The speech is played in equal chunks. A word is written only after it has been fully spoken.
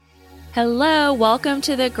Hello, welcome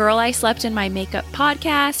to the Girl I Slept in My Makeup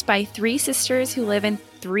podcast by three sisters who live in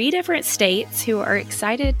three different states who are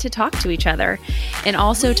excited to talk to each other and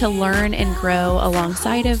also to learn and grow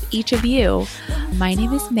alongside of each of you. My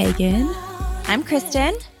name is Megan. I'm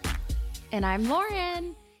Kristen. And I'm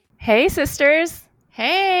Lauren. Hey, sisters.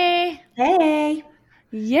 Hey. Hey.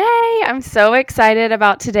 Yay! I'm so excited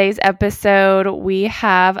about today's episode. We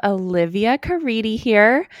have Olivia Caridi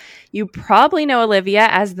here. You probably know Olivia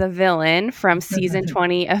as the villain from season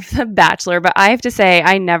 20 of The Bachelor, but I have to say,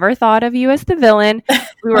 I never thought of you as the villain.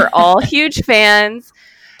 We were all huge fans.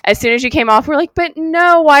 As soon as you came off, we're like, but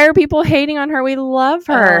no, why are people hating on her? We love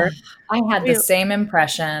her. I had the same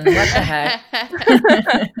impression. What the heck?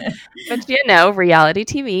 But you know, reality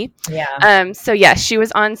TV. Yeah. So yes, she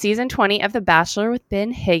was on season 20 of The Bachelor with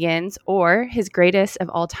Ben Higgins, or his greatest of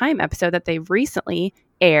all time episode that they've recently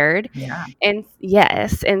aired. Yeah. And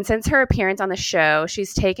yes, and since her appearance on the show,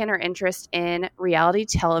 she's taken her interest in reality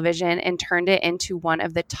television and turned it into one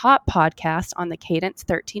of the top podcasts on the Cadence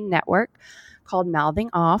 13 network called Mouthing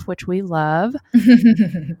Off, which we love.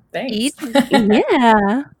 Thanks.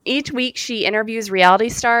 Each week she interviews reality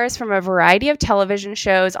stars from a variety of television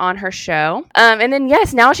shows on her show. And then,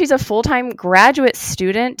 yes, now she's a full-time graduate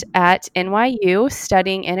student at NYU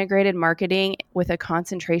studying integrated marketing with a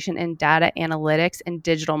concentration in data analytics and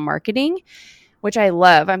digital marketing, which I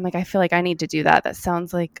love. I'm like, I feel like I need to do that. That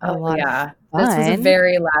sounds like a lot of fun. This was a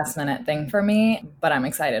very last minute thing for me, but I'm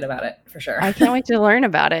excited about it for sure. I can't wait to learn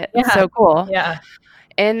about it. Yeah. It's so cool. Yeah.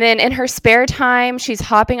 And then in her spare time, she's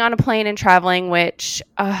hopping on a plane and traveling, which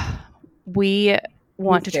we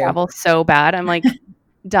want to travel so bad. I'm like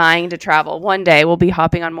dying to travel. One day we'll be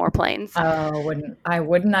hopping on more planes. Oh,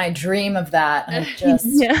 wouldn't I dream of that? I just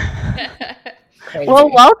crazy.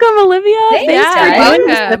 Well, welcome, Olivia.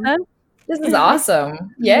 Thanks, welcome. This is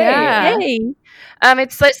awesome. Yay. Yeah. Yay.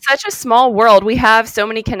 It's such a small world. We have so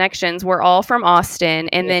many connections. We're all from Austin.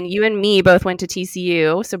 And then you and me both went to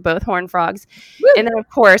TCU, so both Horned Frogs. Woo. And then, of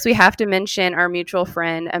course, we have to mention our mutual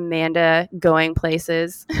friend, Amanda Going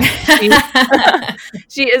Places.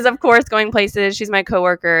 She is, of course, Going Places. She's my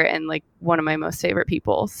coworker and like one of my most favorite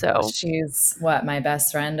people. So she's my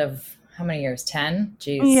best friend of how many years? 10?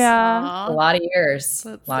 Jeez. Yeah. A lot of years.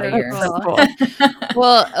 That's a lot of so years. Cool.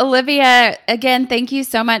 Well, Olivia, again, thank you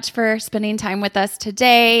so much for spending time with us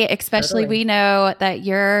today. Especially we know that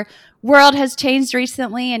your world has changed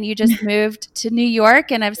recently and you just moved to New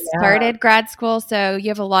York and have started grad school. So you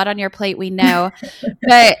have a lot on your plate, we know.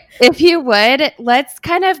 But if you would, let's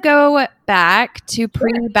kind of go back to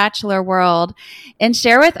pre-Bachelor world and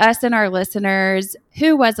share with us and our listeners,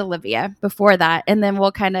 who was Olivia before that? And then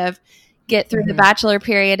we'll kind of get through the Bachelor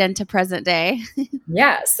period into present day.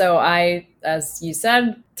 Yeah. So as you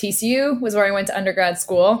said, TCU was where I went to undergrad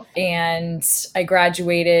school, and I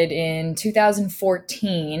graduated in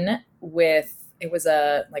 2014 it was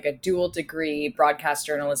a dual degree, broadcast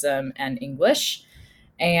journalism and English.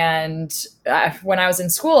 And when I was in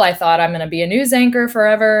school, I thought I'm going to be a news anchor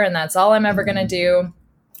forever, and that's all I'm ever going to do.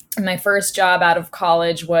 And my first job out of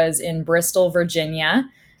college was in Bristol, Virginia,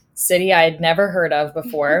 city I had never heard of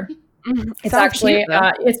before. It's actually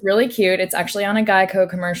it's really cute. It's actually on a Geico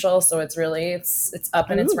commercial, so it's up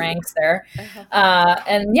in its ranks there.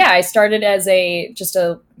 And yeah, I started as a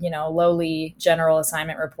lowly general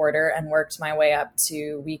assignment reporter and worked my way up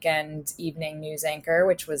to weekend evening news anchor,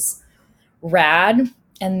 which was rad.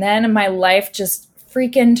 And then my life just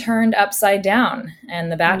freaking turned upside down,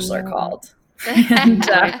 and The Bachelor called. And,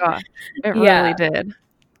 oh my gosh, it really did.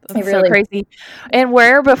 That's really so crazy. And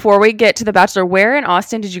before we get to The Bachelor, where in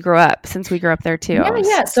Austin did you grow up? Since we grew up there too.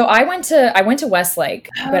 Yeah. So I went to Westlake,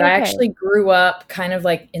 but I actually grew up kind of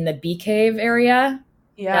like in the Bee Cave area.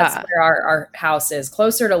 Yeah. That's where our house is,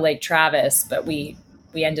 closer to Lake Travis, but we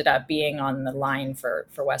ended up being on the line for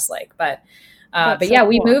Westlake. But yeah,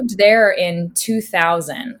 we moved there in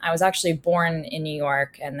 2000. I was actually born in New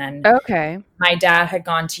York, and then my dad had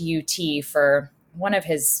gone to UT for one of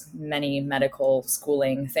his many medical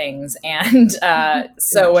schooling things. And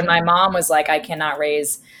so when my mom was like, I cannot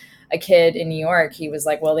raise a kid in New York, he was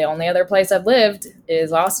like, well, the only other place I've lived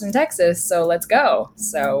is Austin, Texas. So let's go.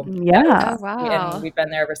 So yeah. Oh, wow. And we've been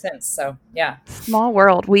there ever since. So yeah. Small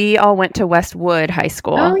world. We all went to Westwood High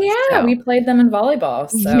School. Oh yeah. So. We played them in volleyball.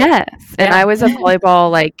 So. Yes. And I was a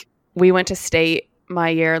volleyball, we went to state my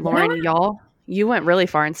year. Lauren, you went really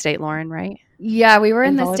far in state, Lauren, right? Yeah, we were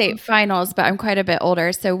in the state finals, but I'm quite a bit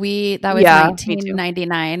older. So that was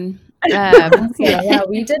 1999. Yeah,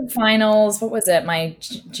 we did finals. What was it? My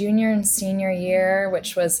junior and senior year,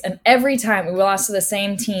 which was, and every time we lost to the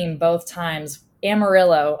same team both times.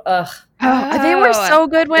 Amarillo. Ugh. They were so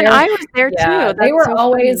good when I was there too. They were so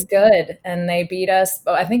always funny. good, and they beat us.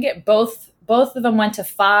 I think both of them went to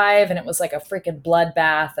 5, and it was like a freaking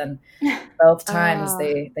bloodbath. And both times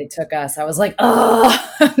they took us. I was like, oh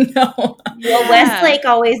no. Well, Westlake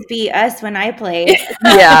always beat us when I played.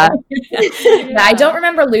 Yeah. I don't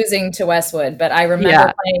remember losing to Westwood, but I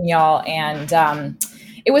remember playing y'all, and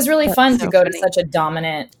it was really fun to go to such a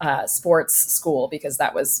dominant sports school, because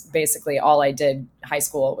that was basically all I did. High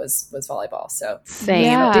school was volleyball. So same.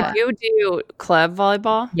 Yeah. Did you do club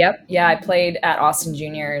volleyball? Yep. Yeah, I played at Austin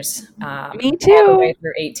Juniors. Me too. All the way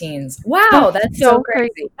through 18s. Wow, that's so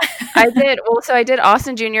crazy. I did. Well, so I did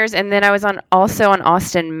Austin Juniors, and then I was also on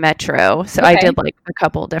Austin Metro. So I did like a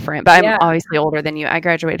couple different. But I'm obviously older than you. I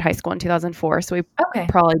graduated high school in 2004, so we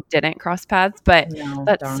probably didn't cross paths. But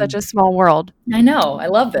that's such a small world. I know. I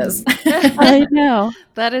love this. I know.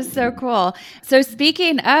 That is so cool. So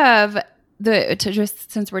speaking of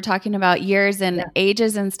just since we're talking about years and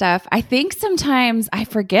ages and stuff, I think sometimes I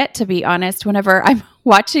forget, to be honest, whenever I'm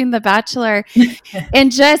watching The Bachelor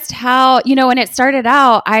and just how, when it started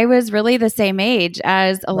out, I was really the same age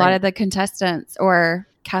as a lot of the contestants or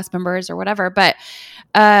cast members or whatever. But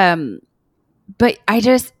I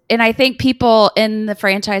think people in the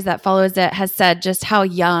franchise that follows it has said just how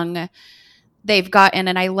young they've gotten.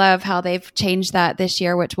 And I love how they've changed that this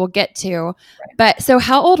year, which we'll get to. Right. But so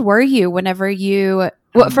how old were you whenever you,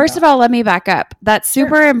 first of all, let me back up. That's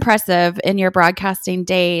super impressive in your broadcasting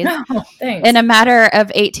days. Thanks. In a matter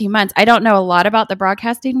of 18 months. I don't know a lot about the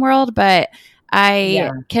broadcasting world, but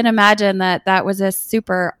I can imagine that was a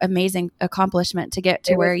super amazing accomplishment to get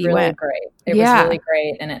to where you went. It was really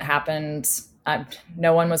great. And it happened.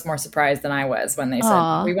 No one was more surprised than I was when they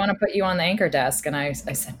said, we want to put you on the anchor desk. And I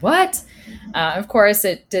said, what? Of course,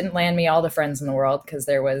 it didn't land me all the friends in the world, because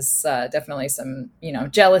there was definitely some,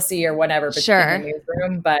 jealousy or whatever between the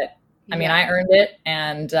newsroom. But I mean, I earned it,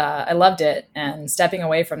 and I loved it. And stepping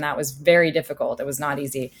away from that was very difficult. It was not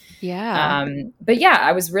easy. Yeah. But yeah,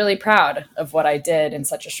 I was really proud of what I did in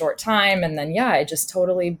such a short time. And then, I just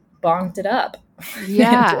totally bonked it up.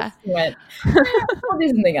 Yeah. Went, I'll do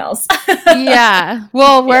something else. Yeah.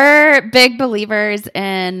 Well, we're big believers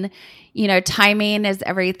in, timing is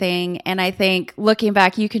everything. And I think looking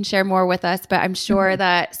back, you can share more with us, but I'm sure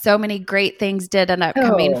that so many great things did end up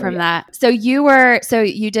coming from that. So you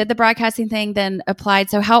did the broadcasting thing, then applied.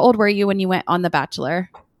 So how old were you when you went on The Bachelor?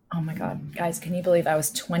 Oh my God, guys, can you believe I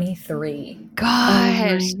was 23?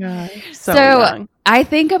 Gosh. Oh my God. So young. I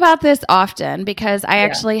think about this often because I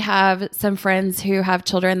actually have some friends who have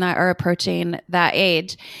children that are approaching that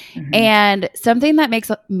age. Mm-hmm. And something that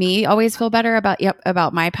makes me always feel better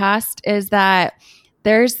about my past is that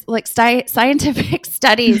there's like scientific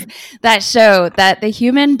studies that show that the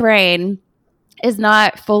human brain is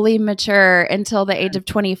not fully mature until the age of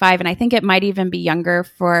 25. And I think it might even be younger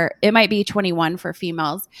it might be 21 for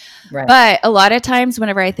females. Right. But a lot of times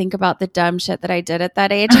whenever I think about the dumb shit that I did at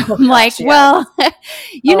that age, I'm like, well,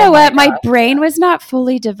 you know what? My brain was not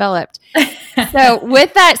fully developed. So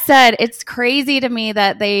with that said, it's crazy to me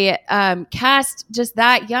that they cast just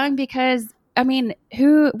that young, because I mean,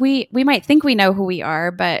 we might think we know who we are,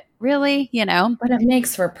 but really, But it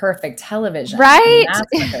makes for perfect television. Right? That's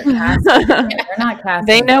what they're casting. They're not casting.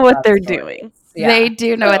 They know what they're doing. Yeah. They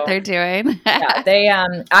do know what they're doing.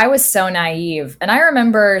 I was so naive. And I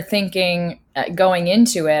remember thinking going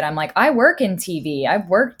into it, I'm like, I work in TV. I've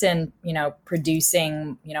worked in,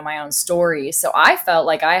 producing, my own stories. So I felt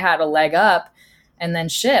like I had a leg up, and then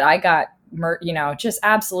I got, just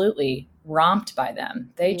absolutely romped by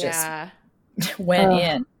them. They just went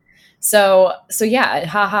in. So yeah,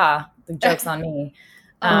 haha, the joke's on me.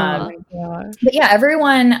 My God. But yeah,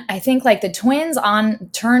 everyone, I think like the twins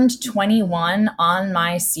turned 21 on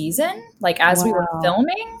my season, like as we were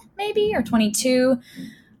filming, maybe, or 22.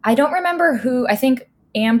 I don't remember who. I think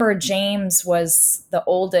Amber James was the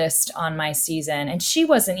oldest on my season, and she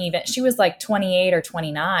was like 28 or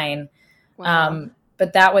 29. Wow.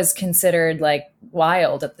 But that was considered like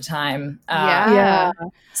wild at the time.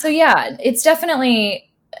 So yeah, it's definitely.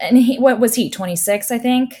 And what was he? 26, I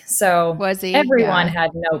think. So was he? Everyone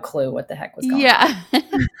had no clue what the heck was going on. Yeah.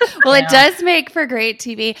 Well, it does make for great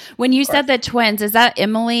TV. When you said the twins, is that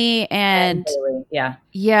Emily and Haley? Yeah.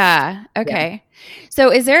 Yeah. Okay. Yeah.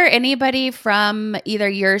 So is there anybody from either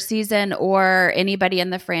your season or anybody in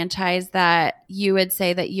the franchise that you would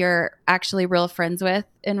say that you're actually real friends with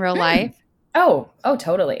in real life? Oh,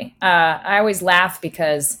 totally. I always laugh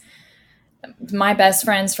because my best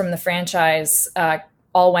friends from the franchise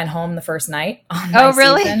all went home the first night on my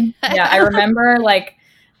season. Yeah, I remember like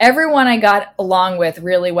everyone I got along with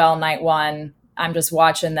really well night one. I'm just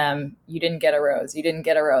watching them. You didn't get a rose. You didn't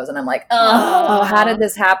get a rose. And I'm like, oh, how did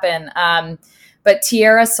this happen? But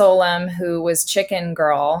Tierra Solem, who was Chicken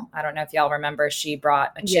Girl, I don't know if y'all remember, she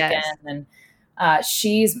brought a chicken. Yes. And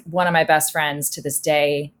she's one of my best friends to this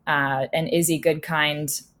day. And Izzy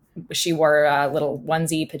Goodkind, she wore a little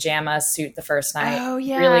onesie pajama suit the first night. Oh,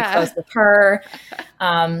 yeah. Really close with her.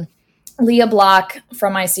 Leah Block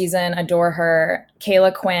from my season, adore her.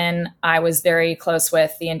 Kayla Quinn, I was very close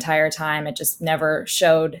with the entire time. It just never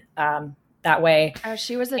showed that way. Oh,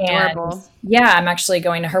 she was adorable. And yeah, I'm actually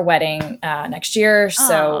going to her wedding next year,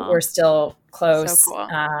 so we're still close. So cool.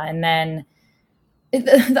 And then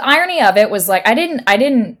the irony of it was like I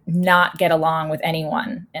didn't not get along with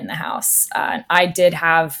anyone in the house. I did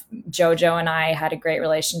have JoJo and I had a great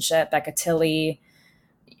relationship. Becca Tilley,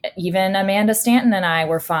 even Amanda Stanton and I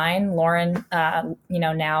were fine. Lauren,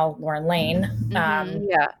 now Lauren Lane.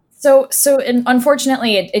 So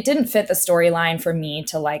unfortunately, it didn't fit the storyline for me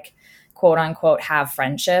to like, quote unquote, have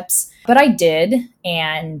friendships, but I did.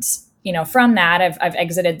 And, from that, I've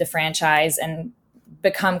exited the franchise and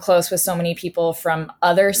become close with so many people from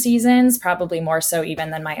other seasons, probably more so even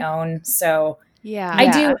than my own. So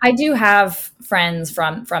I do have friends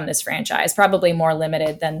from this franchise, probably more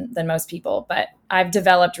limited than most people, but I've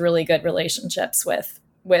developed really good relationships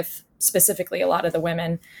with specifically a lot of the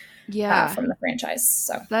women from the franchise.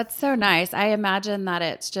 So that's so nice. I imagine that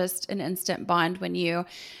it's just an instant bond when you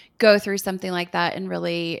go through something like that and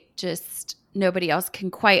really just nobody else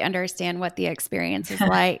can quite understand what the experience is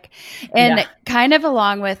like. And kind of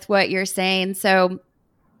along with what you're saying. So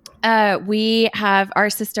we have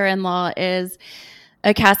our sister-in-law is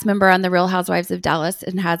a cast member on The Real Housewives of Dallas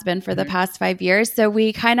and has been for the past 5 years. So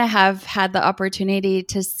we kind of have had the opportunity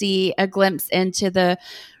to see a glimpse into the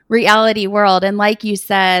reality world. And like you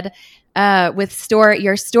said, with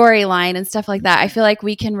your storyline and stuff like that, I feel like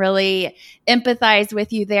we can really empathize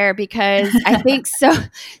with you there because I think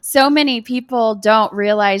so many people don't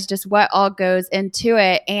realize just what all goes into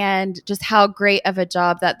it and just how great of a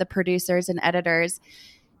job that the producers and editors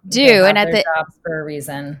do. And at the jobs for a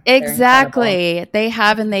reason. Exactly. They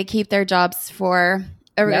have, and they keep their jobs for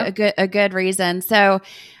a good reason. So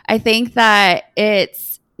I think that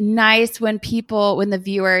it's nice when the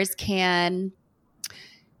viewers can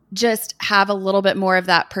just have a little bit more of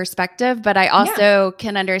that perspective. But I also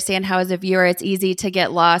can understand how as a viewer, it's easy to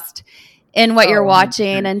get lost in what you're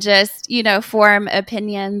watching and just, form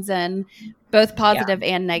opinions and both positive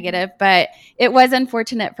and negative. But it was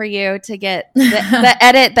unfortunate for you to get the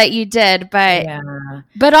edit that you did.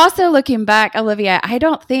 But also looking back, Olivia, I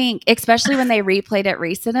don't think, especially when they replayed it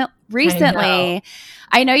recently,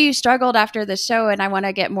 I know you struggled after the show and I want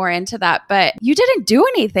to get more into that, but you didn't do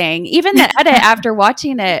anything. Even the edit after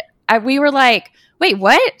watching it, we were like, wait,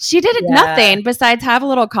 what? She did nothing besides have a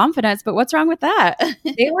little confidence, but what's wrong with that?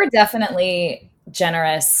 They were definitely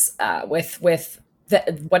generous with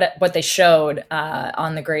what they showed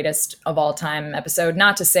on the Greatest of All Time episode.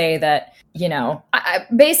 Not to say that,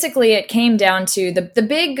 basically it came down to the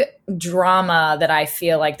big drama that I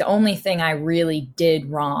feel like the only thing I really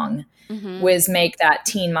did wrong was make that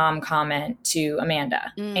teen mom comment to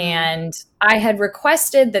Amanda. And I had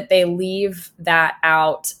requested that they leave that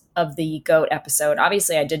out of the GOAT episode.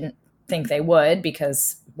 Obviously, I didn't think they would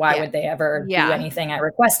because why would they ever do anything I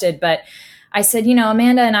requested? But I said,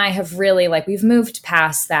 Amanda and I have really we've moved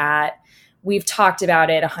past that. We've talked about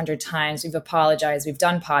it 100 times. We've apologized. We've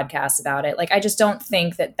done podcasts about it. I just don't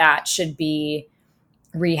think that should be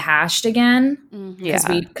rehashed again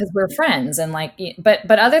because we're friends. And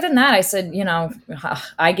but other than that, I said,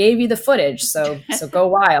 I gave you the footage. So go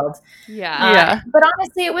wild. But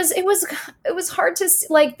honestly, it was hard to see,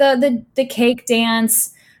 the cake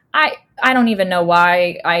dance. I don't even know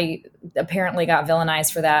why I apparently got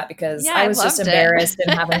villainized for that because I was just embarrassed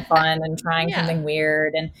and having fun and trying something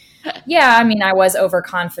weird. And I was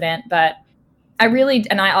overconfident, but I really,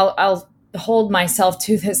 and I'll hold myself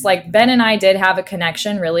to this. Ben and I did have a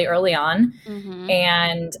connection really early on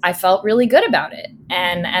and I felt really good about it.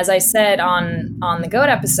 And as I said on the GOAT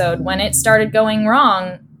episode, when it started going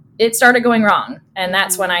wrong, And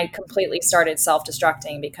that's when I completely started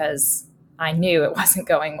self-destructing because I knew it wasn't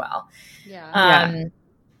going well.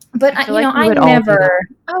 But I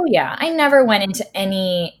never went into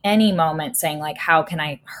any moment saying how can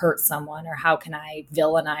I hurt someone or how can I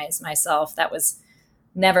villainize myself? That was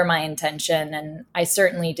never my intention. And I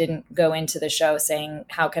certainly didn't go into the show saying,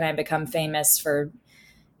 how can I become famous for,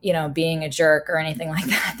 being a jerk or anything like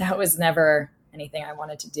that. That was never anything I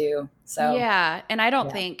wanted to do. So, and I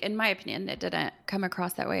don't think, in my opinion, it didn't come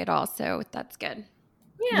across that way at all. So that's good.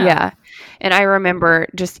 Yeah. And I remember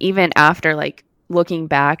just even after looking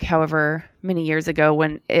back, however many years ago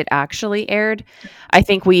when it actually aired, I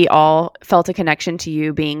think we all felt a connection to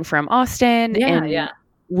you being from Austin, and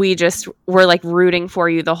we just were like rooting for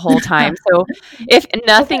you the whole time. So if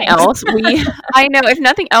nothing else, if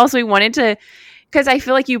nothing else, we wanted to, because I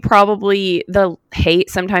feel like the hate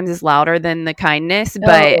sometimes is louder than the kindness,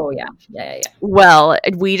 but well,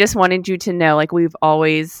 we just wanted you to know, like, we've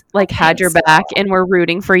always had your back, and we're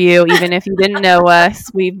rooting for you, even if you didn't know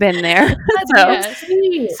us. We've been there.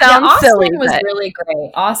 Austin silly, was really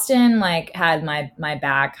great. Austin had my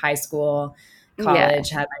back. High school, college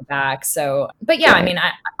had my back. So, but yeah, I mean,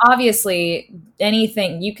 obviously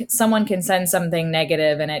anything someone can send something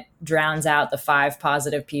negative and it drowns out the 5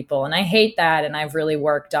 positive people. And I hate that. And I've really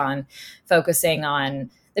worked on focusing on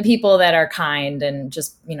the people that are kind and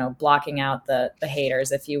just, blocking out the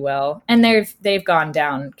haters, if you will. And they've gone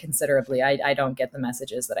down considerably. I don't get the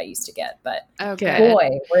messages that I used to get, but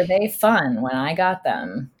boy, were they fun when I got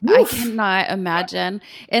them. Oof. I cannot imagine.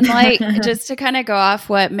 And just to kind of go off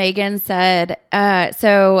what Megan said.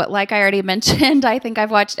 So like I already mentioned, I think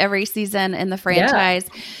I've watched every season in the franchise.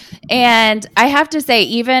 And I have to say,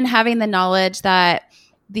 even having the knowledge that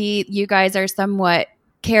you guys are somewhat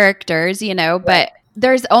characters, but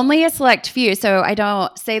there's only a select few, so I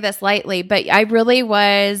don't say this lightly, but I really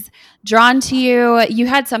was drawn to you. You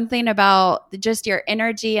had something about just your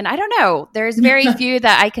energy, and I don't know, there's very few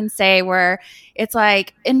that I can say where it's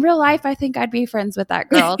like, in real life, I think I'd be friends with that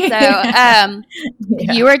girl. So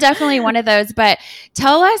you were definitely one of those, but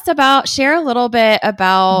share a little bit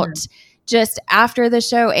about just after the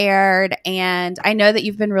show aired, and I know that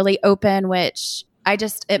you've been really open, which I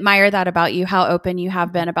just admire that about you, how open you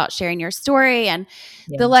have been about sharing your story and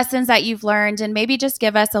the lessons that you've learned, and maybe just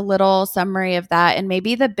give us a little summary of that and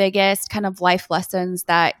maybe the biggest kind of life lessons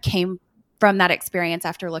that came from that experience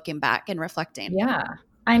after looking back and reflecting. Yeah.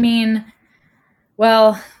 I mean,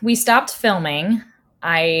 well, we stopped filming.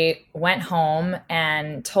 I went home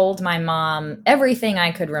and told my mom everything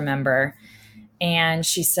I could remember. And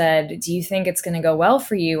she said, do you think it's going to go well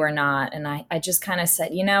for you or not? And I just kind of said,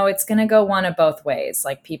 it's going to go one of both ways.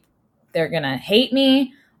 Like, people, they're going to hate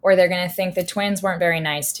me, or they're going to think the twins weren't very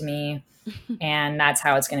nice to me. And that's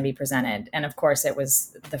how it's going to be presented. And of course it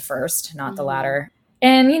was the first, not the latter.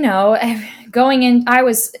 And, going in,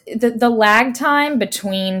 the lag time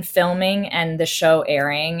between filming and the show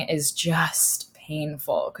airing is just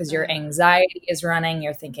painful, because your anxiety is running.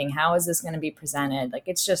 You're thinking, how is this going to be presented? Like,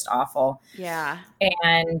 it's just awful. Yeah.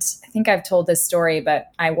 And I think I've told this story, but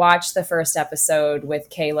I watched the first episode with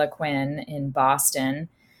Kayla Quinn in Boston.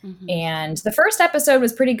 And the first episode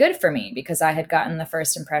was pretty good for me because I had gotten the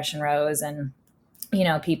first impression rose, and,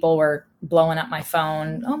 people were blowing up my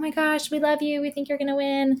phone. Oh my gosh, we love you. We think you're going to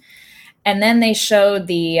win. And then they showed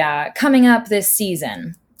the coming up this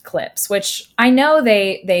season clips, which I know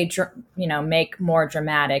they make more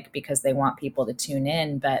dramatic because they want people to tune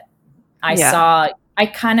in. But I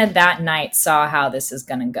kind of that night saw how this is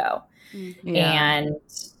going to go. And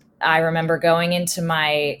I remember going into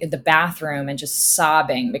the bathroom and just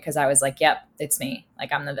sobbing because I was like, yep, it's me.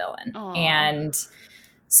 Like, I'm the villain. Aww. And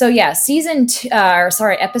so,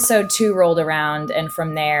 episode 2 rolled around, and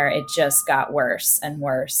from there it just got worse and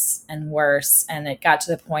worse and worse. And it got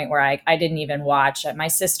to the point where I didn't even watch. My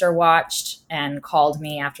sister watched and called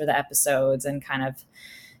me after the episodes and kind of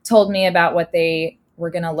told me about what they were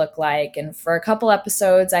going to look like. And for a couple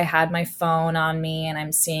episodes, I had my phone on me, and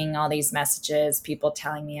I'm seeing all these messages, people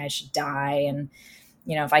telling me I should die. And,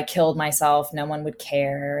 if I killed myself, no one would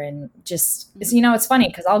care. And just, it's funny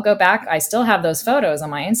because I'll go back. I still have those photos on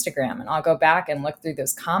my Instagram, and I'll go back and look through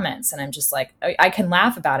those comments. And I'm just like, I can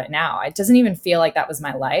laugh about it now. It doesn't even feel like that was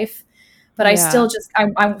my life. But I still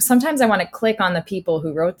sometimes I want to click on the people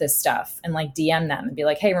who wrote this stuff and DM them and be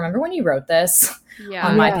like, hey, remember when you wrote this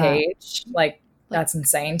on my page? That's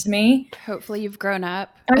insane to me. Hopefully you've grown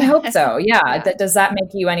up. I hope so. Yeah. Does that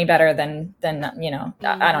make you any better than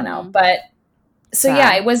I don't know. But so,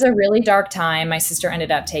 it was a really dark time. My sister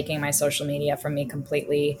ended up taking my social media from me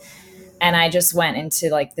completely. And I just went into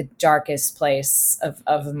the darkest place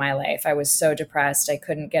of my life. I was so depressed. I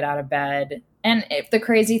couldn't get out of bed. And the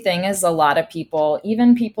crazy thing is, a lot of people,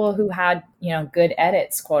 even people who had, good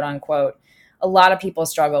edits, quote unquote, a lot of people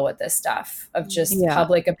struggle with this stuff of just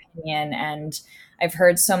public opinion. And I've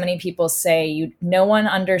heard so many people say, no one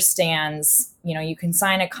understands, you can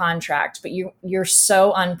sign a contract, but you're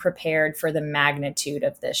so unprepared for the magnitude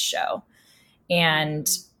of this show and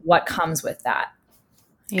what comes with that.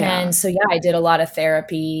 Yeah. And so, I did a lot of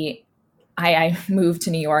therapy. I moved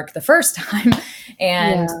to New York the first time,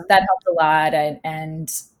 and that helped a lot.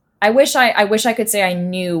 And I wish I could say I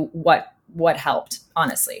knew what what helped,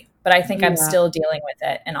 honestly. But I think I'm still dealing with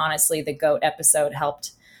it. And honestly, the goat episode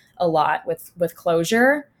helped a lot with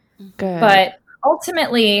closure. Good. But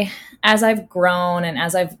ultimately, as I've grown and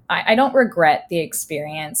as I don't regret the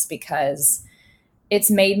experience, because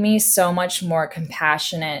it's made me so much more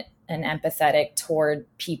compassionate and empathetic toward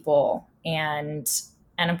people. And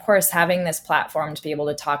of course, having this platform to be able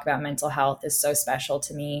to talk about mental health is so special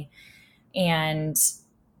to me. And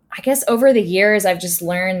I guess over the years, I've just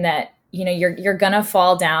learned that, you know, you're going to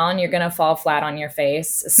fall down, you're going to fall flat on your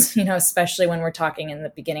face, you know, especially when we're talking in the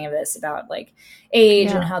beginning of this about like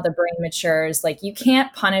age and how the brain matures. Like, you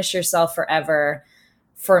can't punish yourself forever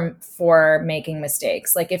for making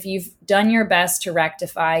mistakes. Like, if you've done your best to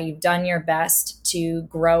rectify, you've done your best to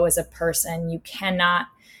grow as a person, you cannot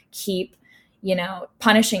keep, you know,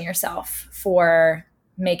 punishing yourself for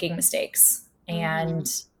making mistakes. And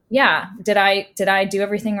did I do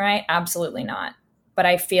everything right? Absolutely not. But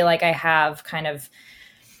I feel like I have kind of,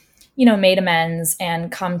 you know, made amends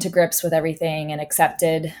and come to grips with everything and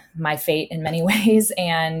accepted my fate in many ways.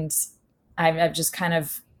 And I've just kind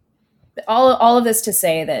of, all of this to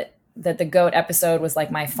say that the goat episode was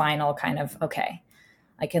like my final kind of, okay,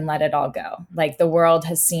 I can let it all go. Like, the world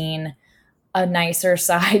has seen a nicer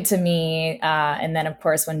side to me. And then, of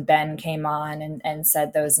course, when Ben came on and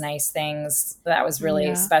said those nice things, that was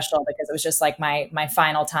really special, because it was just like my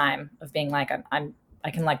final time of being like, I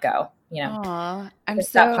can let go, you know. I'm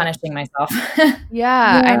stop punishing myself.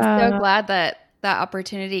 I'm so glad that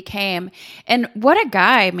opportunity came. And what a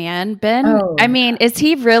guy, man. Ben, I mean, is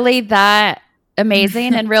he really that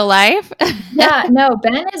amazing in real life? Yeah, no,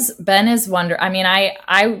 Ben is I mean,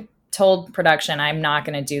 I told production I'm not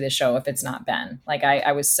going to do the show if it's not Ben. Like,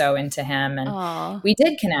 I was so into him, and we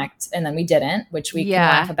did connect, and then we didn't, which we can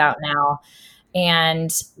laugh about now. And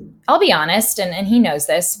I'll be honest, and he knows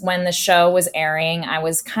this, when the show was airing, I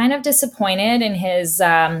was kind of disappointed in his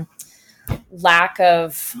lack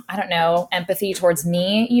of, I don't know, empathy towards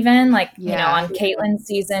me even. Like, you know, on Caitlin's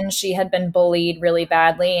season, she had been bullied really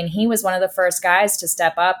badly, and he was one of the first guys to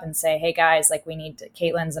step up and say, hey guys, like,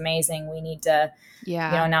 Caitlin's amazing. We need to, you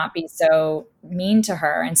know, not be so mean to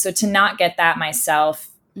her. And so to not get that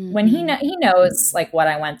myself, when he knows like what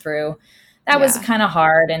I went through, that was kind of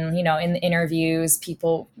hard. And, you know, in the interviews,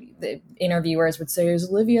 the interviewers would say, is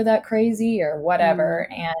Olivia that crazy or whatever?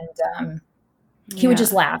 And he would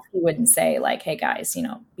just laugh. He wouldn't say like, hey guys, you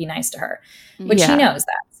know, be nice to her, which he knows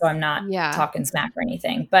that. So I'm not talking smack or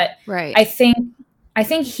anything, but I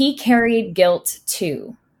think he carried guilt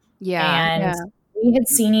too. And we had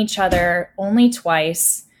seen each other only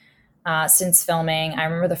twice since filming. I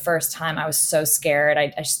remember the first time I was so scared.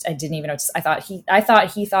 I didn't even know. I thought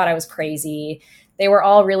he thought I was crazy. They were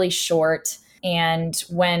all really short. And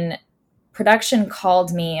when production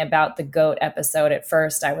called me about the goat episode, at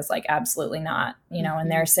first I was like, absolutely not, you know, and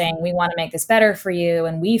they're saying, we want to make this better for you.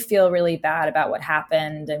 And we feel really bad about what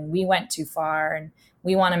happened. And we went too far and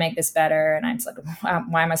we want to make this better. And I'm just like,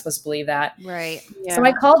 why am I supposed to believe that? Right. Yeah. So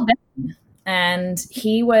I called Ben, and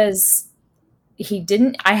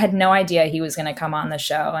I had no idea he was going to come on the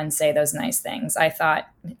show and say those nice things. I thought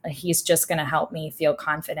he's just going to help me feel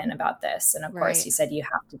confident about this. And of course he said, you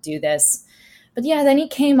have to do this. But yeah, then he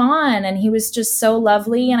came on and he was just so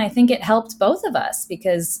lovely. And I think it helped both of us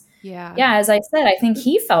because, as I said, I think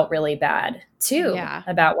he felt really bad too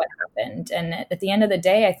about what happened. And at the end of the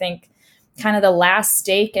day, I think kind of the last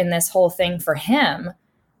stake in this whole thing for him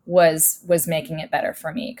was making it better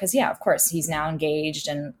for me. Because of course, he's now engaged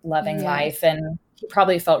and loving life. And he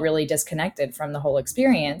probably felt really disconnected from the whole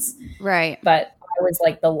experience. Right. But I was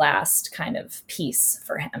like the last kind of piece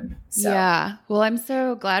for him. So. Yeah. Well, I'm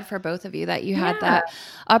so glad for both of you that you had that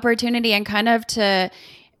opportunity, and kind of to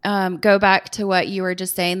go back to what you were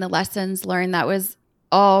just saying, the lessons learned, that was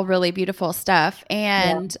all really beautiful stuff.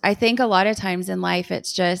 And I think a lot of times in life,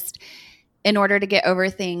 it's just, in order to get over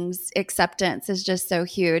things, acceptance is just so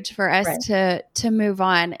huge for us to move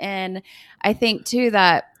on. And I think too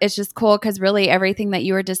that it's just cool because really everything that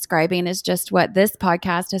you were describing is just what this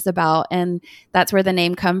podcast is about. And that's where the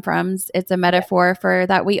name comes from. It's a metaphor for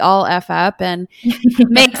that we all F up and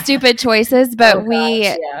make stupid choices, but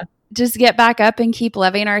just get back up and keep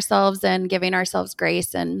loving ourselves and giving ourselves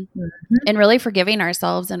grace and really forgiving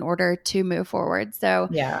ourselves in order to move forward. So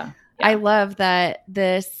I love that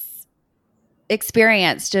this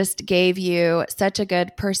experience just gave you such a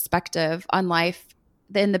good perspective on life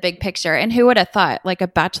in the big picture. And who would have thought, like a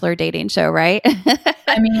Bachelor dating show, right?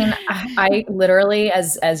 I mean, I literally,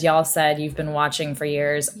 as y'all said, you've been watching for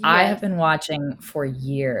years. Yes. I have been watching for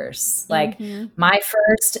years. Like my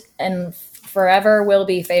first and forever will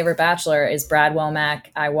be favorite Bachelor is Brad Womack.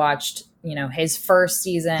 I watched his first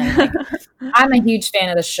season. Like, I'm a huge fan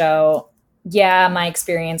of the show. Yeah, my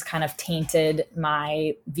experience kind of tainted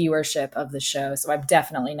my viewership of the show. So I'm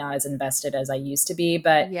definitely not as invested as I used to be.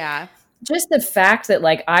 But Yeah. just the fact that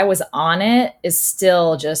like I was on it is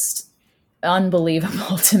still just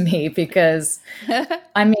unbelievable to me, because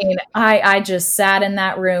I mean, I just sat in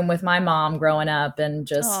that room with my mom growing up and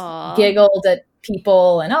just Aw. giggled at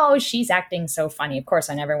people and, oh, she's acting so funny. Of course,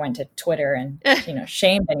 I never went to Twitter and,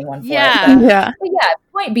 shamed anyone for Yeah. it. But Yeah. yeah,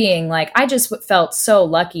 point being, like, I just felt so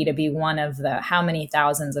lucky to be one of the how many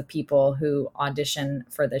thousands of people who audition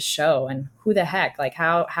for this show. And who the heck, like,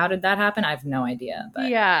 how did that happen? I have no idea. But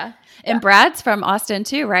Yeah. And Brad's from Austin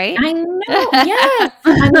too, right? I know. Yes.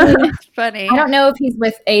 I mean, It's funny. I don't know if he's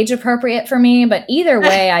with age appropriate for me, but either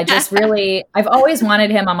way, I just really, I've always wanted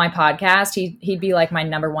him on my podcast. He'd be like my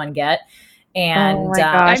number one get. And oh my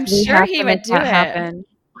gosh, I'm we sure have he to would make do that it. happen.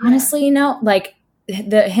 honestly, like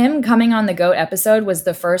him coming on the GOAT episode was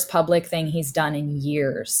the first public thing he's done in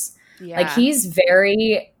years. Yeah. Like, he's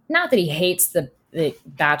very, not that he hates the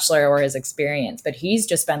Bachelor or his experience, but he's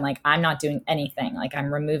just been like, I'm not doing anything. Like,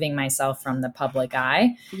 I'm removing myself from the public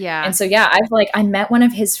eye. Yeah. And so, yeah, I met one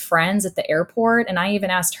of his friends at the airport, and I even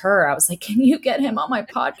asked her, I was like, can you get him on my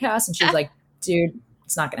podcast? And she was like, dude,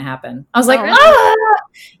 it's not going to happen. I was like, really?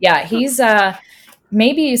 Yeah, he's,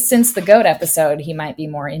 maybe since the GOAT episode, he might be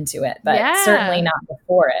more into it, but Yeah. certainly not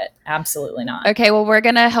before it. Absolutely not. Okay, well, we're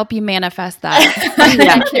going to help you manifest that.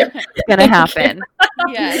 Thank you. It's gonna happen.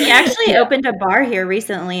 Yeah. He actually opened a bar here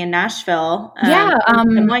recently in Nashville. Yeah,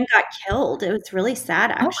 and someone got killed. It was really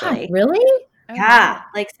sad, Oh, actually. really? Yeah,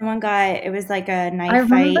 like someone got, it was like a knife I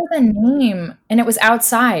remember fight. the name, and it was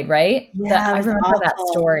outside, right? Yeah, I it was remember that awful.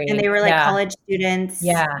 story. And they were like Yeah. college students.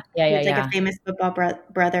 Yeah, He was like yeah. a famous football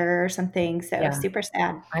brother or something. So it was Yeah. super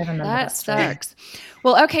sad. I remember That that story. sucks.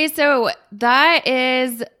 Well, okay, so that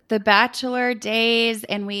is the Bachelor days,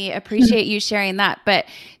 and we appreciate you sharing that. But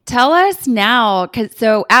tell us now,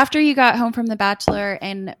 so after you got home from the Bachelor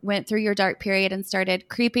and went through your dark period and started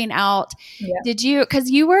creeping out, Yeah. did you?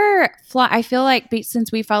 Because you were, I feel like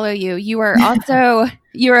since we follow you, you were also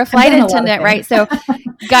you were a flight done a lot of attendant, right? So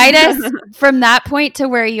guide us from that point to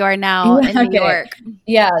where you are now in New Okay. York.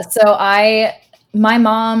 Yeah. So my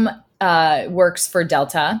mom works for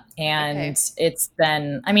Delta, and it's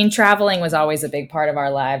been, I mean, traveling was always a big part of our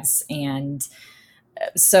lives. And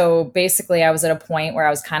so basically I was at a point where I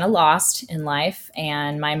was kind of lost in life,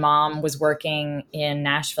 and my mom was working in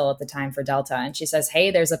Nashville at the time for Delta. And she says, hey,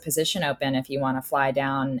 there's a position open if you want to fly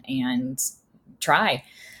down and try.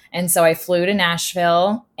 And so I flew to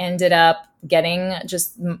Nashville, ended up getting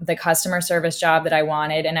just the customer service job that I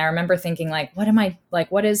wanted. And I remember thinking, like,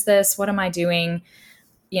 what is this? What am I doing?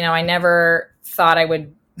 I never thought I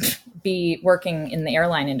would be working in the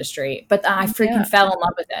airline industry, but I freaking fell in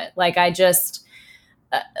love with it. Like, I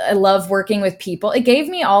love working with people. It gave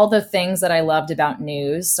me all the things that I loved about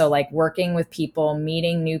news. So like working with people,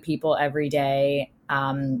 meeting new people every day,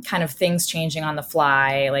 kind of things changing on the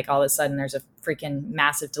fly. Like all of a sudden there's a freaking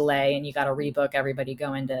massive delay and you got to rebook everybody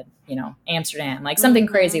going to, Amsterdam, like something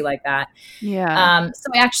crazy like that. Yeah.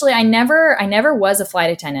 So actually I never was a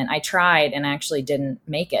flight attendant. I tried and I actually didn't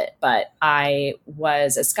make it, but I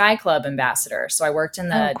was a Sky Club ambassador. So I worked in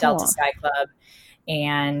the Delta Sky Club,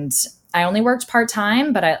 and I only worked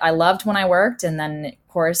part-time, but I loved when I worked. And then, of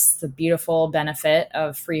course, the beautiful benefit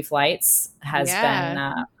of free flights has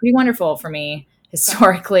been pretty wonderful for me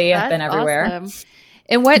historically. I've been everywhere. Awesome.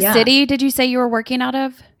 In what city did you say you were working out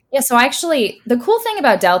of? Yeah, so actually, the cool thing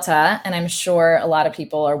about Delta, and I'm sure a lot of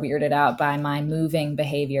people are weirded out by my moving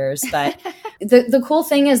behaviors, but the cool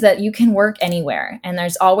thing is that you can work anywhere, and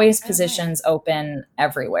there's always positions open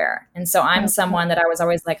everywhere. And so I'm someone that I was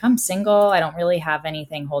always like, I'm single. I don't really have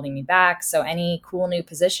anything holding me back. So any cool new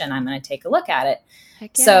position, I'm going to take a look at it.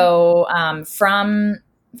 Heck yeah. So from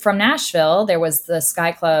Nashville, there was the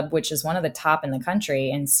Sky Club, which is one of the top in the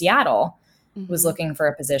country in Seattle, was looking for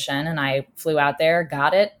a position. And I flew out there,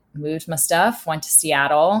 got it, moved my stuff, went to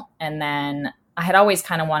Seattle. And then I had always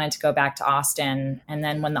kind of wanted to go back to Austin. And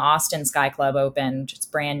then when the Austin Sky Club opened, it's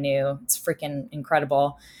brand new, it's freaking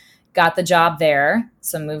incredible, got the job there.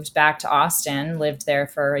 So moved back to Austin, lived there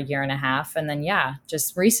for a year and a half. And then,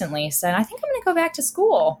 just recently said, I think I'm going to go back to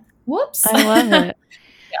school. Whoops. I love it.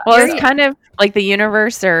 Well, it's kind of like the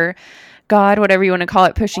universe or God, whatever you want to call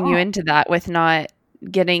it, pushing you into that with not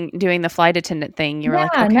doing the flight attendant thing. You were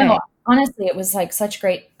like, okay. No, honestly, it was like such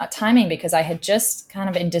great timing, because I had just kind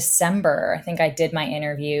of in December, I think I did my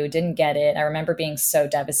interview, didn't get it. I remember being so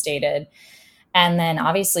devastated. And then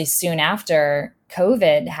obviously soon after,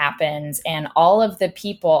 COVID happens, and all of the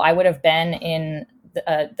people, I would have been in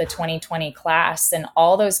the 2020 class, and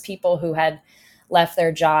all those people who had left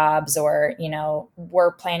their jobs or,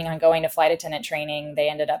 were planning on going to flight attendant training, they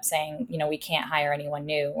ended up saying, we can't hire anyone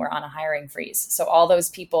new. We're on a hiring freeze. So all those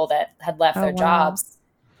people that had left their jobs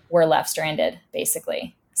were left stranded,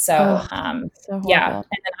 basically. So, yeah. And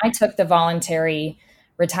then I took the voluntary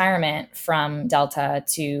retirement from Delta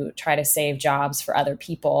to try to save jobs for other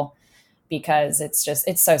people, because it's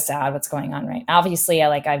so sad what's going on right now. Obviously,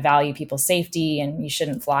 I value people's safety, and you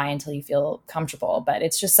shouldn't fly until you feel comfortable, but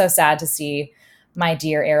it's just so sad to see my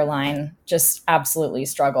dear airline just absolutely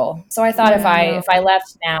struggle. So I thought if I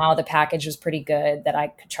left now, the package was pretty good, that I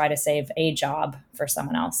could try to save a job for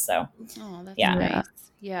someone else. So that's nice.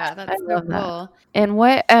 Yeah, that's so cool. That. And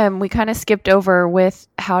what we kind of skipped over with,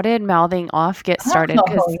 how did Mouthing Off get started?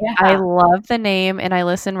 Because I love the name and I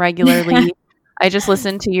listen regularly. I just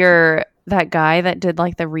listened to that guy that did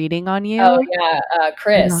like the reading on you. Oh yeah,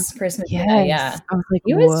 Chris. Yeah. I was like,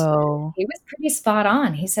 he whoa. He was pretty spot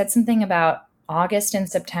on. He said something about August and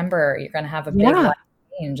September, you're going to have a big life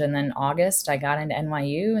change. And then August, I got into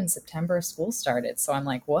NYU, and September school started. So I'm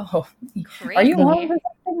like, whoa, are you on for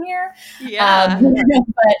something here? Yeah.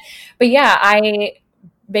 But yeah, I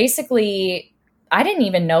didn't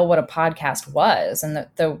even know what a podcast was. And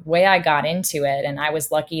the way I got into it, and I was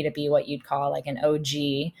lucky to be what you'd call like an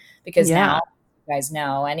OG, because now you guys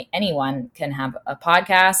know anyone can have a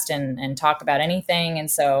podcast and talk about anything. And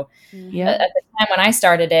so at the time when I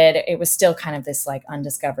started it, it was still kind of this like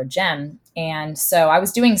undiscovered gem. And so I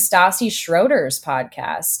was doing Stassi Schroeder's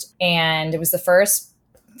podcast, and it was the first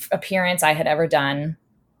appearance I had ever done.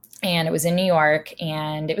 And it was in New York,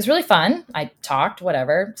 and it was really fun. I talked,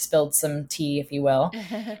 whatever, spilled some tea, if you will.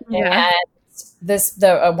 And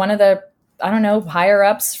one of the, I don't know, higher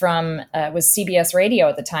ups from was CBS Radio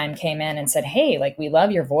at the time, came in and said, "Hey, like, we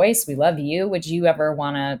love your voice. We love you. Would you ever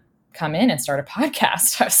want to come in and start a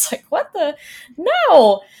podcast?" I was like, what the?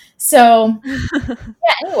 No. So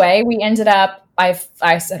anyway, we ended up, I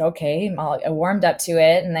said, okay, I warmed up to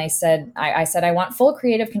it. And I said, I want full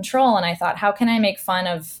creative control. And I thought, how can I make fun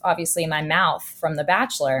of, obviously, my mouth from The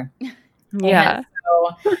Bachelor? Yeah. And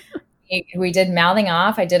so we did Mouthing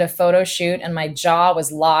Off. I did a photo shoot, and my jaw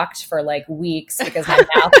was locked for like weeks because my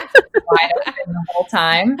mouth was wide open the whole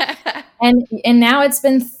time. And now it's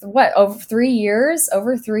been over 3 years.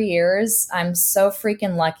 Over 3 years. I'm so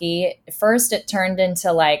freaking lucky. First, it turned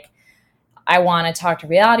into like, I want to talk to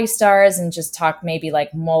reality stars and just talk, maybe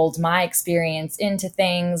like mold my experience into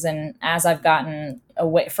things. And as I've gotten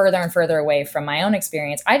further and further away from my own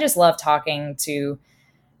experience, I just love talking to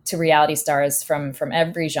reality stars from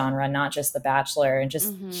every genre, not just The Bachelor, and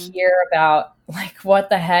just hear about like what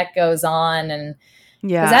the heck goes on. And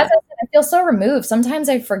because as I feel so removed, sometimes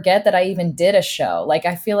I forget that I even did a show. Like,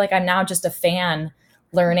 I feel like I'm now just a fan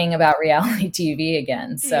learning about reality TV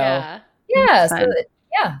again. So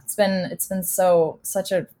it's been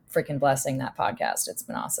such a freaking blessing, that podcast. It's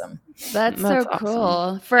been awesome. That's so cool.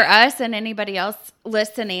 Awesome. For us and anybody else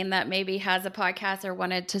listening that maybe has a podcast or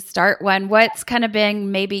wanted to start one, what's kind of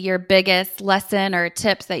been maybe your biggest lesson or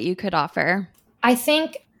tips that you could offer? I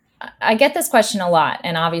think I get this question a lot,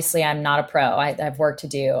 and obviously I'm not a pro. I have work to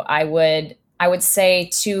do. I would say,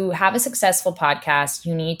 to have a successful podcast,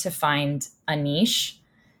 you need to find a niche.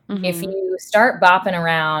 Mm-hmm. If you start bopping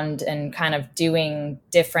around and kind of doing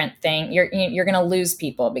different things, you're going to lose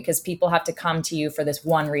people, because people have to come to you for this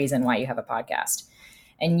one reason why you have a podcast.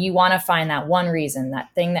 And you want to find that one reason,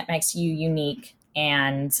 that thing that makes you unique.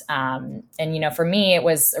 And for me, it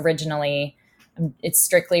was originally, it's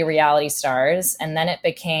strictly reality stars. And then it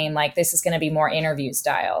became like, this is going to be more interview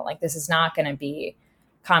style. Like, this is not going to be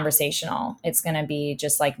conversational. It's going to be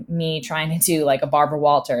just like me trying to do like a Barbara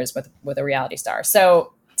Walters with a reality star.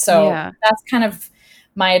 So that's kind of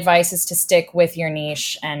my advice, is to stick with your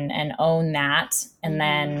niche and own that. And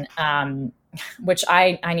then, which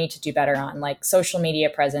I need to do better on, like, social media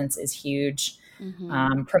presence is huge.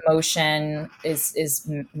 Promotion is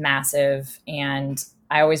massive. And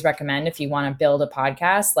I always recommend, if you want to build a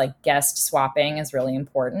podcast, like, guest swapping is really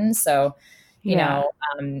important. So,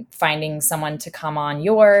 finding someone to come on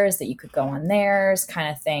yours that you could go on theirs, kind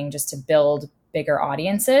of thing, just to build bigger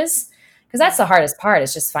audiences. Because that's the hardest part,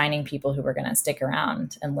 is just finding people who are going to stick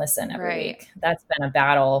around and listen every week. That's been a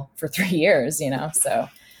battle for 3 years, so.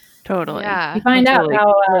 Totally. Yeah. You find out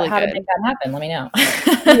how to make that happen, let me know.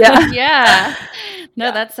 Yeah.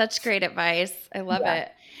 No, that's such great advice. I love it.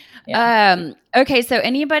 Yeah. Okay, so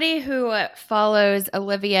anybody who follows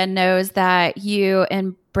Olivia knows that you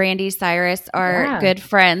Brandy Cyrus are good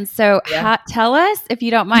friends. So tell us, if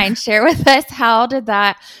you don't mind, share with us, how did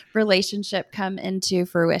that relationship come into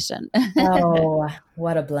fruition? Oh,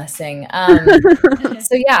 what a blessing. I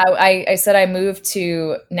said I moved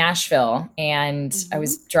to Nashville, and I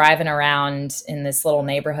was driving around in this little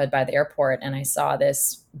neighborhood by the airport, and I saw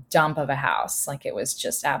this dump of a house. Like, it was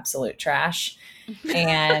just absolute trash.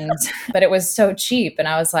 But it was so cheap. And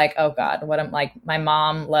I was like, oh God, my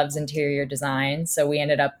mom loves interior design. So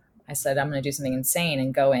I said, I'm going to do something insane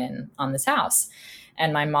and go in on this house.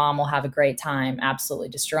 And my mom will have a great time absolutely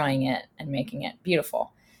destroying it and making it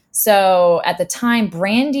beautiful. So at the time,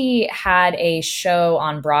 Brandy had a show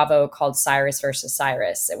on Bravo called Cyrus versus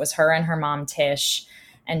Cyrus. It was her and her mom, Tish.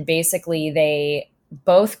 And basically they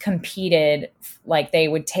both competed. Like, they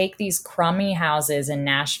would take these crummy houses in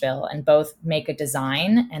Nashville and both make a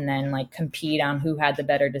design and then like compete on who had the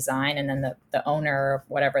better design. And then the owner of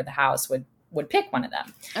whatever the house would pick one of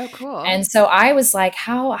them. Oh, cool. And so I was like,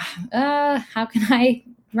 how can I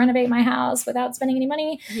renovate my house without spending any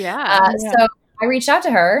money? So I reached out to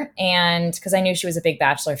her, and because I knew she was a big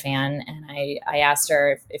Bachelor fan, and I asked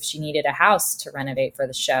her if she needed a house to renovate for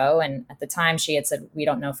the show. And at the time she had said, we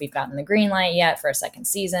don't know if we've gotten the green light yet for a second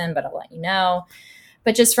season, but I'll let you know.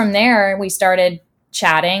 But just from there, we started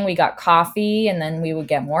chatting. We got coffee, and then we would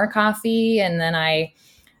get more coffee. And then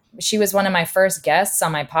she was one of my first guests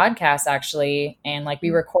on my podcast, actually. And like, we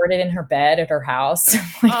recorded in her bed at her house.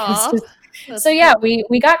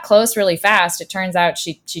 We got close really fast. It turns out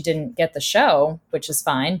she didn't get the show, which is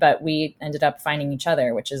fine, but we ended up finding each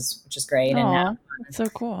other, which is great. And now, that's so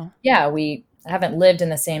cool. Yeah, we haven't lived in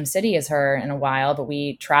the same city as her in a while, but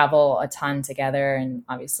we travel a ton together, and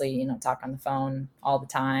obviously, talk on the phone all the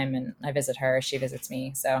time. And I visit her, she visits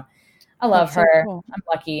me. So I love her. So cool. I'm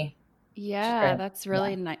lucky. Yeah, that's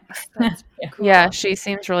really nice. That's cool. Yeah, she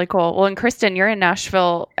seems really cool. Well, and Kristen, you're in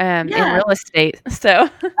Nashville in real estate. So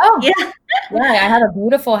yeah, I have a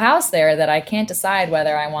beautiful house there that I can't decide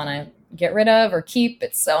whether I want to get rid of or keep.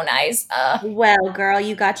 It's so nice. Well, girl,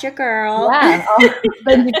 you got your girl. Yeah, I'll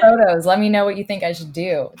send you photos. Let me know what you think I should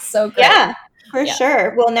do. It's so great. Yeah, for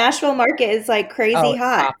sure. Well, Nashville market is like crazy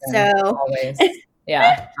hot. So always.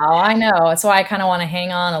 Yeah. Oh, I know. That's why I kind of want to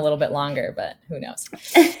hang on a little bit longer, but who knows?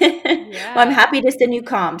 Well, I'm happy to send you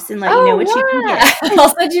comps and let you know what you can get.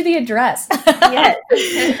 I'll send you the address. Yes.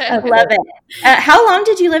 I love it. How long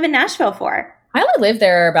did you live in Nashville for? I only lived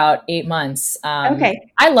there about 8 months. Okay.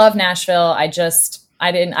 I love Nashville. I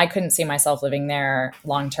couldn't see myself living there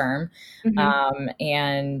long term.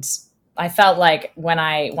 And I felt like when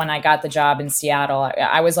I got the job in Seattle,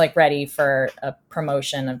 I was like ready for a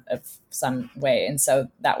promotion of some way. And so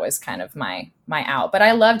that was kind of my out, but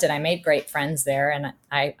I loved it. I made great friends there, and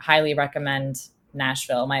I highly recommend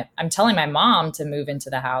Nashville. I'm telling my mom to move into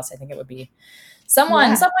the house. I think it would be someone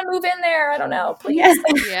move in there. I don't know, please.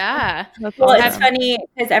 Yeah. Well, it's funny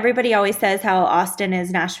because everybody always says how Austin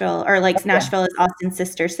is Nashville, or like Nashville is Austin's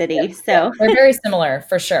sister city. Yeah. So they're very similar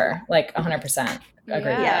for sure. Like 100%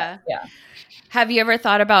 agree. Yeah. Yeah. Have you ever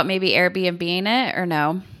thought about maybe Airbnb-ing it or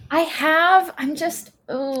no? I have. I'm just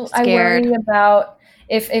scared. I worry about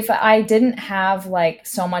if I didn't have like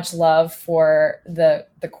so much love for the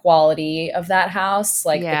quality of that house,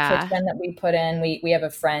 like the kitchen that we put in. We have a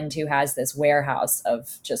friend who has this warehouse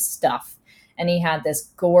of just stuff, and he had this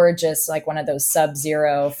gorgeous, like one of those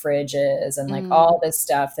Sub-Zero fridges and like all this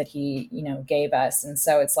stuff that he gave us. And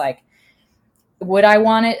so it's like, would I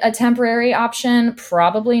want it a temporary option?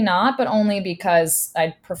 Probably not, but only because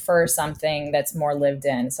I'd prefer something that's more lived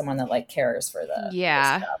in, someone that like cares for the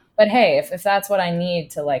stuff. But hey, if that's what I need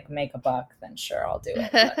to like make a buck, then sure, I'll do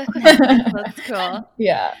it. That's cool.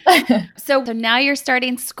 Yeah. So now you're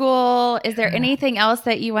starting school. Is there anything else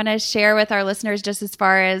that you want to share with our listeners just as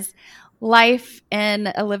far as life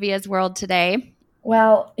in Olivia's world today?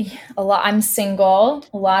 Well, I'm single.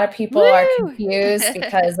 A lot of people are confused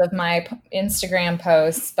because of my Instagram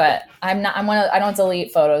posts, but I don't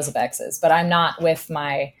delete photos of exes, but I'm not with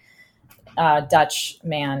my Dutch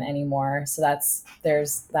man anymore. So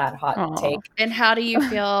there's that hot take. And how do you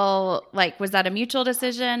feel? Like, was that a mutual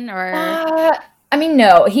decision or?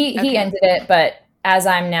 No, he ended it, but as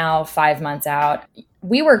I'm now 5 months out,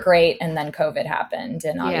 we were great. And then COVID happened,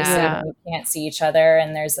 and obviously we can't see each other,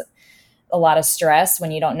 and there's a lot of stress when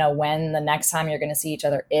you don't know when the next time you're going to see each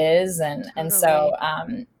other is. And so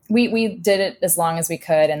we did it as long as we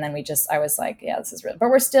could. And then I was like, yeah, this is real, but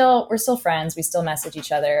we're still friends. We still message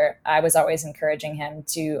each other. I was always encouraging him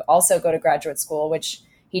to also go to graduate school, which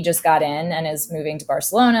he just got in and is moving to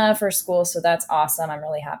Barcelona for school. So that's awesome. I'm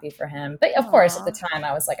really happy for him. But of course, at the time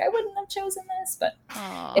I was like, I wouldn't have chosen this, but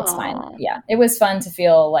it's fine. Yeah. It was fun to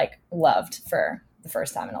feel like loved for the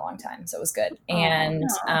first time in a long time. So it was good. Oh, And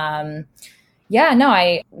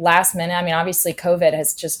no. last minute, I mean, obviously COVID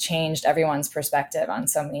has just changed everyone's perspective on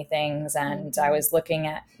so many things. And I was looking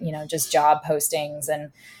at, just job postings,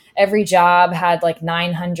 and every job had like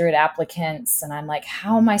 900 applicants. And I'm like,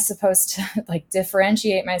 how am I supposed to like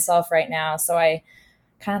differentiate myself right now? So I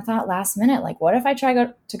kind of thought last minute, like, what if I try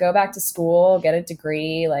to go back to school, get a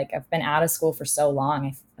degree? Like, I've been out of school for so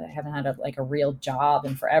long. I haven't had a real job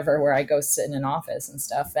in forever where I go sit in an office and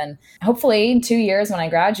stuff. And hopefully in 2 years when I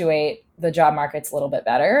graduate, the job market's a little bit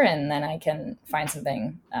better, and then I can find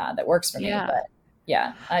something that works for me. But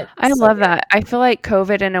yeah, I love that. I feel like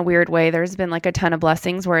COVID, in a weird way, there's been like a ton of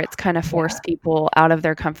blessings where it's kind of forced people out of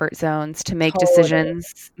their comfort zones to make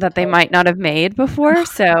decisions that they might not have made before.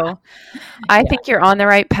 So I think you're on the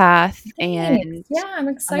right path. And I'm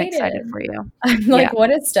excited for you. I'm like, what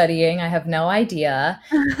is studying? I have no idea.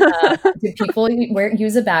 Do people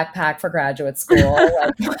use a backpack for graduate school?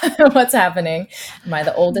 Like, what's happening? Am I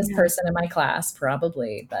the oldest person in my class?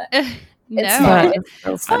 Probably, but it's fun.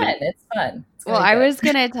 It's fun. It's fun. Well, I was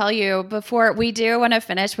going to tell you before, we do want to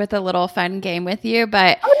finish with a little fun game with you,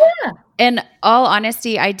 but in all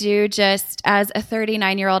honesty, I do just, as a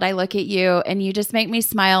 39-year-old, I look at you and you just make me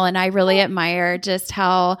smile, and I really admire just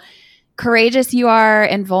how courageous you are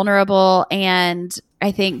and vulnerable. And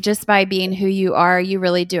I think just by being who you are, you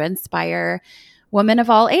really do inspire women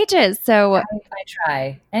of all ages. So I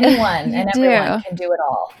try. Anyone and everyone can do it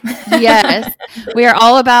all. Yes. We are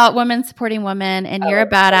all about women supporting women, and you're a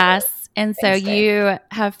badass. And so you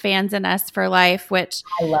have fans in us for life, which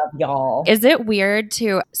I love y'all. Is it weird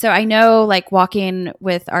so I know, like, walking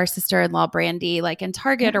with our sister-in-law, Brandy, like in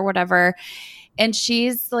Target or whatever, and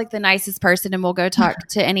she's like the nicest person, and we'll go talk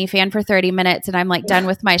to any fan for 30 minutes. And I'm like done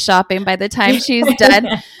with my shopping by the time she's done.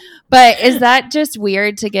 But is that just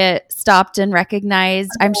weird to get stopped and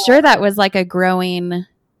recognized? I'm sure that was like a growing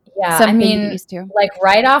I mean, like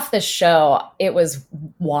right off the show, it was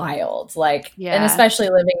wild. Like, and especially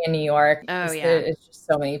living in New York, it's just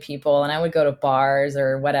so many people. And I would go to bars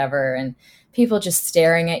or whatever, and people just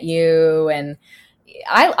staring at you. And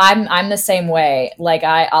I'm the same way. Like,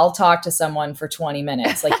 I'll talk to someone for 20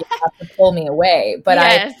 minutes. Like, you have to pull me away. But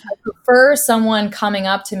I prefer someone coming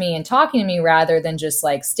up to me and talking to me rather than just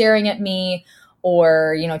like staring at me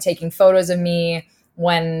or, taking photos of me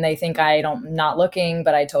when they think I'm not looking,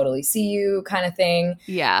 but I totally see you, kind of thing.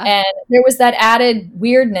 Yeah. And there was that added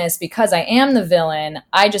weirdness because I am the villain.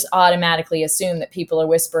 I just automatically assume that people are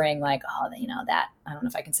whispering like, oh, that, I don't know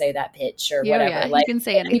if I can say that bitch or whatever. Yeah, like, you can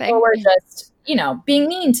say anything. People were just, being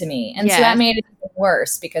mean to me. And so that made it even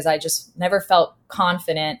worse because I just never felt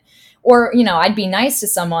confident. Or, I'd be nice to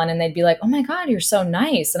someone and they'd be like, oh my God, you're so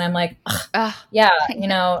nice. And I'm like,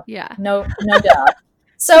 no duh.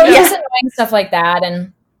 So just annoying stuff like that.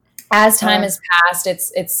 And as time has passed,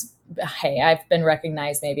 hey, I've been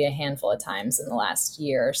recognized maybe a handful of times in the last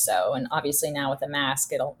year or so. And obviously now with a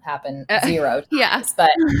mask, it'll happen 0 times.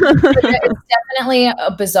 But it's definitely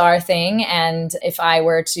a bizarre thing. And if I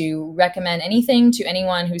were to recommend anything to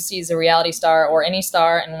anyone who sees a reality star or any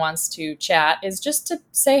star and wants to chat, is just to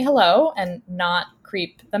say hello and not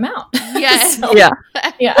creep them out. Yes. That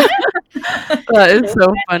is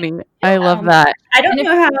so funny. I love that. I don't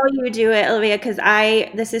know how you do it, Olivia, because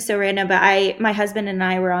this is so random, but my husband and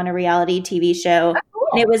I were on a reality TV show.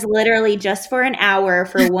 And it was literally just for an hour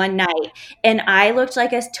for one night. And I looked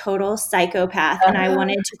like a total psychopath and I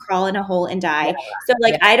wanted to crawl in a hole and die. So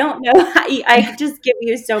I don't know. I just give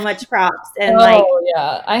you so much props. And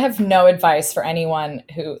I have no advice for anyone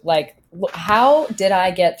who how did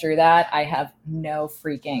I get through that? I have no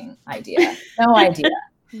freaking idea. No idea.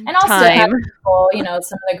 And also have people, some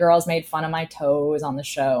of the girls made fun of my toes on the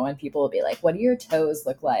show and people will be like, what do your toes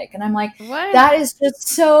look like? And I'm like, what? That is just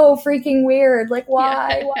so freaking weird. Like,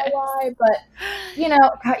 why? But, you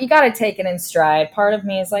got to take it in stride. Part of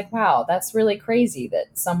me is like, wow, that's really crazy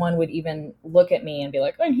that someone would even look at me and be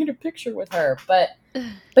like, I need a picture with her. But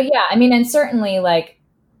yeah, I mean, and certainly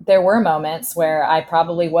there were moments where I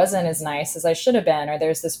probably wasn't as nice as I should have been, or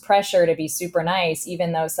there's this pressure to be super nice,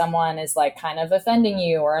 even though someone is kind of offending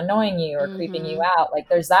you or annoying you or creeping you out.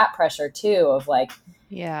 There's that pressure too of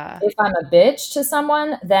if I'm a bitch to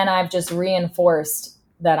someone, then I've just reinforced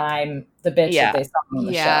that I'm the bitch that they saw on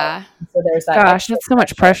the show. So there's that. Gosh, that's so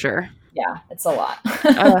much pressure. Yeah, it's a lot.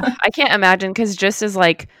 I can't imagine, because just as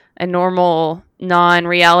a normal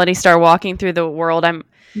non-reality star walking through the world,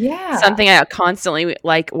 something I constantly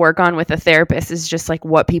work on with a therapist is just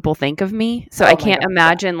what people think of me. So I can't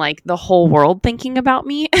imagine the whole world thinking about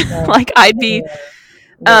me. I'd be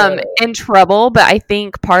in trouble. But I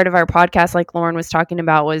think part of our podcast, like Lauren was talking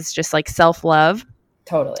about, was just self-love.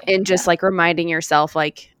 Totally. And just like reminding yourself,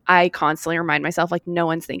 like, I constantly remind myself, like, no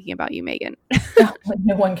one's thinking about you, Megan.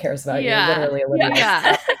 No one cares about Yeah. you. Literally, Olivia.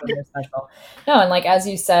 Yeah. You're special. No, and like as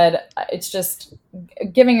you said, it's just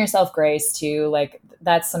giving yourself grace too. Like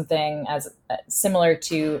that's something as similar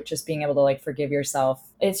to just being able to like forgive yourself.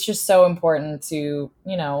 It's just so important to,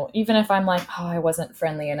 you know, even if I'm like, oh, I wasn't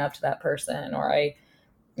friendly enough to that person, or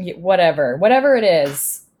whatever it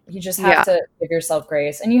is, you just have to give yourself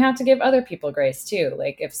grace, and you have to give other people grace too.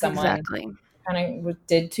 Like if someone kind of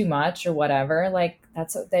did too much or whatever, like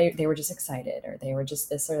that's what they were just excited, or they were just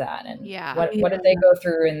this or that, and what did they go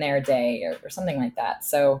through in their day, or something like that.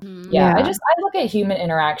 So I look at human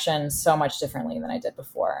interaction so much differently than I did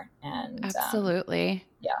before. And absolutely.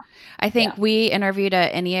 I think we interviewed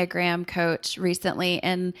an Enneagram coach recently,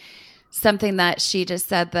 and something that she just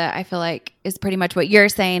said that I feel like is pretty much what you're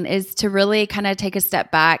saying is to really kind of take a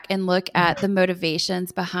step back and look at the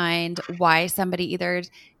motivations behind why somebody either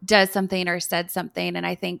does something or said something. And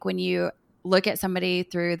I think when you look at somebody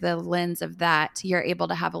through the lens of that, you're able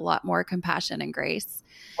to have a lot more compassion and grace.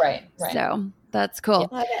 Right. So that's cool.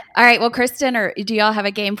 All right. Well, Kristen, do y'all have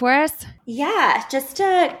a game for us? Yeah, just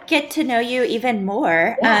to get to know you even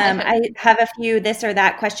more. I have a few this or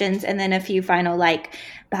that questions, and then a few final like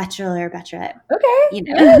bachelor, bachelorette. Okay. You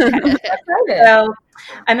know. Kind of. So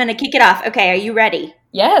I'm going to kick it off. Okay. Are you ready?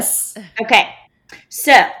 Yes. Okay.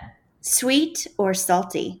 So sweet or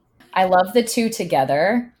salty? I love the two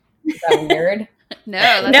together. Is that weird? No,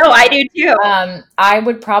 I do too. I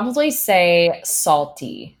would probably say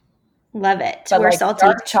salty. Love it. But we're like salty.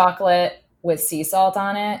 Dark chocolate with sea salt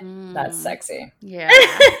on it. That's sexy. Yeah.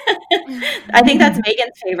 I think that's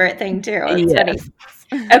Megan's favorite thing too. It's funny.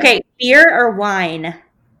 Okay. Beer or wine?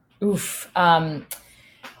 Oof.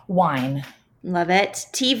 Wine. Love it.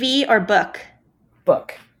 TV or book?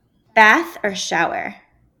 Book. Bath or shower?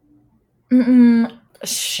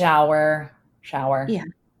 Shower.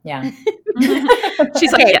 Yeah.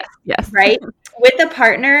 She's like, yes. Right? With a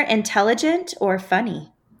partner, intelligent or funny?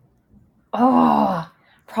 Oh,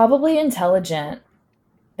 probably intelligent.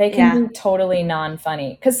 They can be totally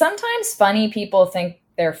non-funny. Because sometimes funny people think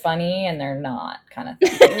they're funny and they're not, kind of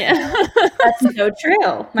thing. Yeah. That's so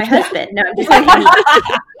true. My husband. No, I'm just kidding.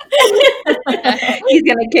 He's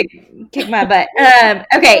going to kick my butt.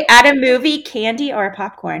 Okay. At a movie, candy or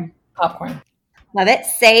popcorn? Popcorn. Love it.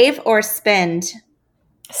 Save or spend?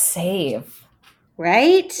 Save.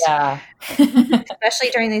 Right? Yeah. Especially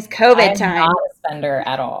during these COVID times. I'm not a spender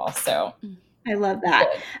at all, so. I love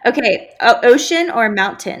that. Okay. Ocean or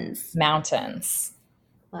mountains? Mountains.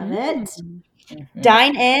 Love it. Mm-hmm.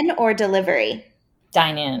 Dine in or delivery?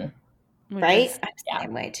 Dine in. Right? I'm the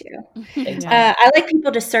same way too. Yeah. I like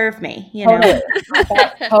people to serve me, you know.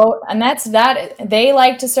 And that's that. They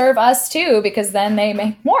like to serve us too, because then they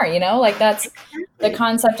make more, you know, like that's the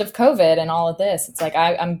concept of COVID and all of this. It's like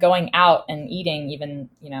I'm going out and eating even,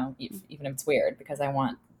 you know, even if it's weird, because I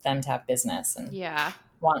want them to have business and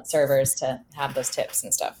want servers to have those tips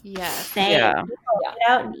and stuff. Get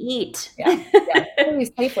out and eat.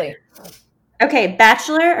 Safely. Okay.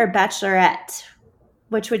 Bachelor or bachelorette?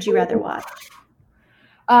 Which would you rather watch?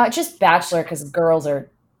 Just Bachelor, because girls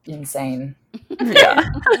are insane. Love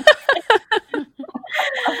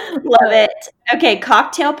it. Okay,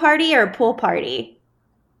 cocktail party or pool party?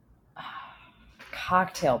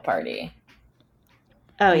 Cocktail party.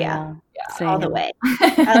 Oh, yeah. All the way.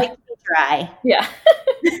 I like to be dry. Yeah.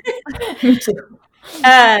 Me too.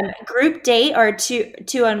 Group date or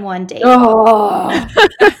two-on-one date? Oh,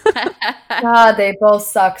 God, they both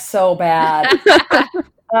suck so bad.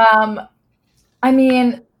 I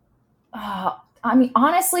mean,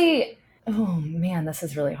 honestly, oh man, this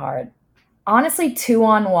is really hard. Honestly,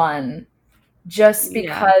 2-on-1, just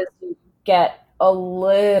because you get a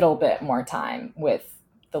little bit more time with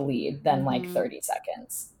the lead than like 30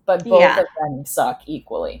 seconds, but both of them suck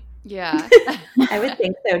equally. Yeah. I would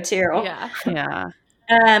think so too. Yeah.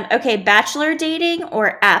 Okay, bachelor dating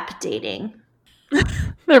or app dating?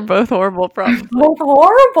 They're both horrible, probably. Both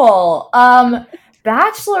horrible.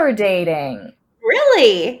 Bachelor dating.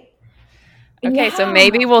 Really? Okay, so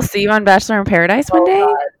maybe we'll see you on Bachelor in Paradise one day.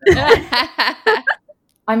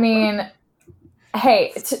 I mean,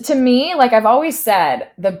 hey, to me, like I've always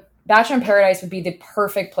said, the Bachelor in Paradise would be the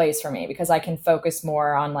perfect place for me, because I can focus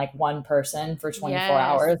more on like one person for 24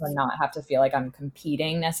 hours and not have to feel like I'm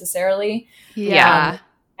competing necessarily. Yeah.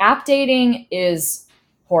 App dating is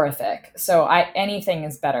horrific. So anything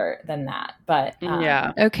is better than that. But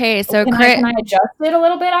okay, so can I adjust it a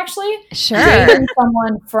little bit actually? Sure. Dating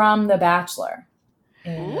someone from The Bachelor.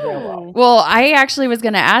 in the real world. Well, I actually was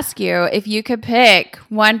going to ask you if you could pick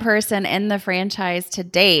one person in the franchise to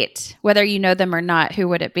date, whether you know them or not, who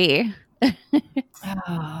would it be?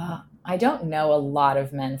 I don't know a lot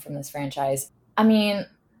of men from this franchise. I mean,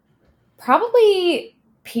 probably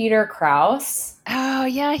Peter Krause. Oh,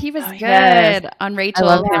 yeah, he was good yes. on Rachel.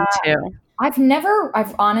 I love him too. I've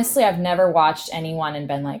never watched anyone and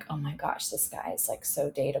been like, oh my gosh, this guy is like so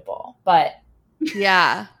dateable. But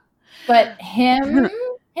Yeah. him,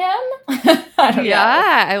 I don't know.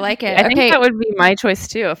 Yeah, I like it. I think that would be my choice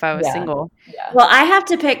too if I was Yeah. single. Yeah. Well, I have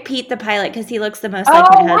to pick Pete the pilot because he looks the most like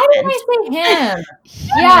my Why husband. did I say him?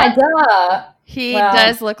 Yeah, duh. He Well-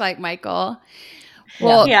 does look like Michael.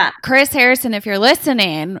 Well, Yeah. Chris Harrison, if you're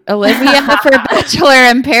listening, Olivia for Bachelor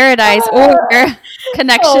in Paradise or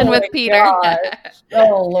Connection Oh with my Peter. gosh.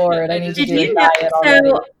 Oh Lord, I need to Did do a you know? diet already.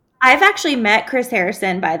 So I've actually met Chris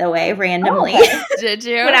Harrison, by the way, randomly Did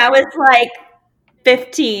you? when I was like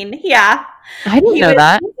 15. Yeah. I didn't He know was-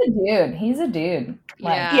 that. He's a dude.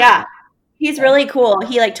 Like, Yeah. Yeah. He's really cool.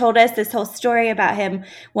 He like told us this whole story about him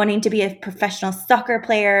wanting to be a professional soccer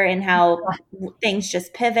player and how things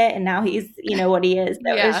just pivot and now he's, what he is.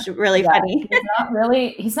 That was really Yeah. funny.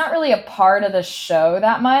 He's not really a part of the show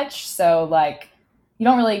that much. So like you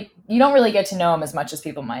don't really get to know him as much as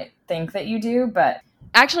people might think that you do, but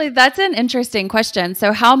Actually, that's an interesting question.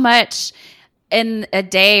 So how much in a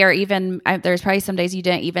day or even there's probably some days you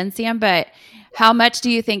didn't even see him, but how much do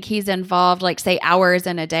you think he's involved, like say hours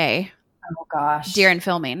in a day oh gosh. during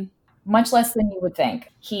filming? Much less than you would think.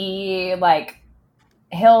 You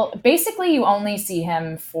only see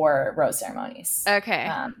him for rose ceremonies. Okay.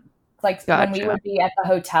 When we Gotcha. would be at the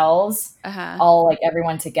hotels, all like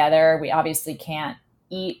everyone together, we obviously can't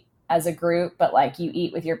eat as a group, but like you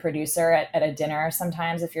eat with your producer at a dinner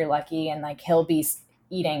sometimes if you're lucky, and like he'll be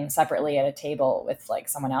eating separately at a table with like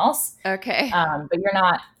someone else. Okay. But you're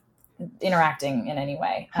not interacting in any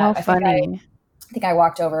way. How I funny. think I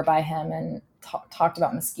walked over by him and talked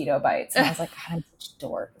about mosquito bites, and I was like, God, I'm such a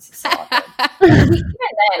dork. This is so awkward. Even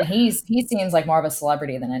then, he seems like more of a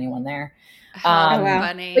celebrity than anyone there. How wow.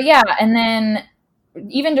 funny. But yeah, and then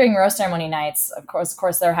even during rose ceremony nights, of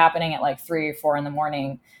course, they're happening at like 3 or 4 in the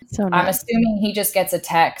morning. So I'm nice. assuming he just gets a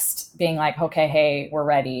text being like, okay, hey, we're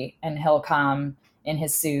ready. And he'll come in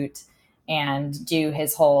his suit and do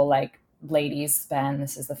his whole like, ladies, Ben,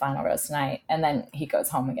 this is the final rose tonight. And then he goes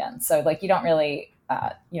home again. So like, you don't really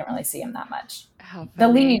see him that much. How The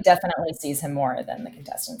funny. lead definitely sees him more than the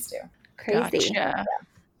contestants do. Crazy. Gotcha.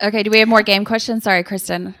 Okay, do we have more game questions? Sorry,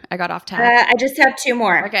 Kristen, I got off task. I just have 2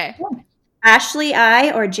 more. Okay. Ashley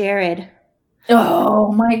I or Jared?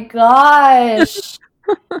 Oh my gosh.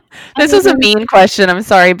 This was a mean question. I'm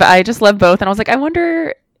sorry, but I just love both. And I was like, I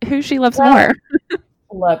wonder who she loves Well, more.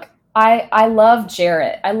 Look, I love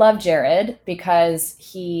Jared. I love Jared because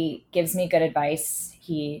he gives me good advice.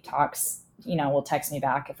 He talks, will text me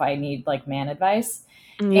back if I need like man advice.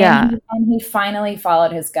 Yeah. And he finally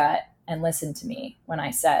followed his gut and listened to me when I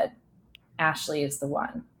said Ashley is the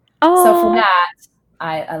one. Oh, So for that,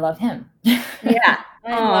 I love him. Yeah.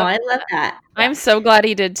 I love that. I'm so glad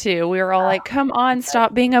he did too. We were all like, come on,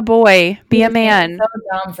 stop being a boy, be a man. So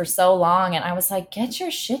dumb for so long, and I was like, get your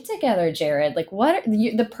shit together, Jared. Like,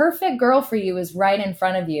 the perfect girl for you is right in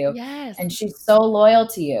front of you. Yes. And she's so loyal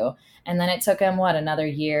to you. And then it took him another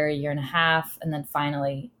year and a half, and then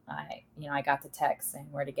finally I got the text saying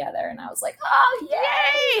we're together, and I was like, oh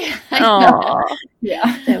yay. Aw.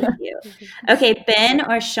 Yeah. So cute. Okay, Ben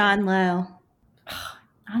or Sean Lowe?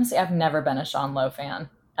 Honestly, I've never been a Sean Lowe fan.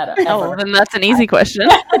 Oh, Ever. then that's an easy question.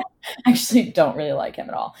 I actually don't really like him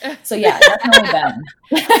at all. So yeah, definitely Ben.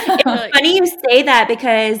 It's funny you say that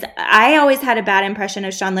because I always had a bad impression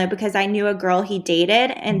of Sean Lowe because I knew a girl he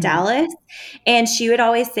dated in Dallas, and she would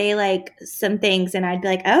always say like some things, and I'd be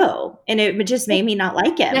like, oh, and it just made me not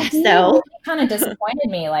like him. So It kind of disappointed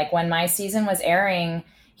me. Like when my season was airing,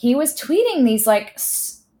 he was tweeting these like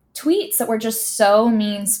tweets that were just so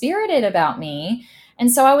mean spirited about me.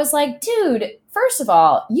 And so I was like, dude, first of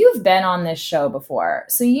all, you've been on this show before,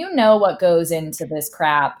 so you know what goes into this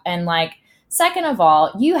crap. And like, second of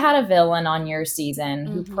all, you had a villain on your season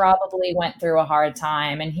who probably went through a hard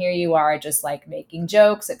time. And here you are just like making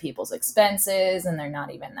jokes at people's expenses, and they're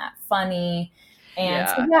not even that funny. And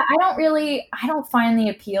so, yeah, I don't find the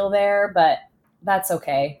appeal there, but that's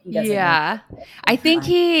okay. He doesn't. Yeah. I think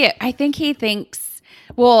he thinks,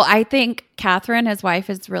 well, I think Catherine, his wife,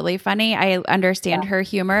 is really funny. I understand her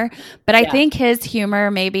humor, but I think his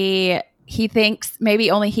humor, maybe he thinks maybe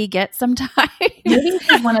only he gets sometimes. Maybe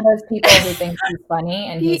he's one of those people who thinks he's funny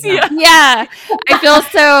and he's not. Yeah. I feel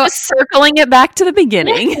so circling it back to the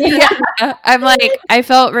beginning. Yeah. I'm like, I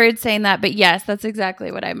felt rude saying that, but yes, that's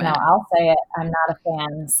exactly what I meant. No, I'll say it. I'm not a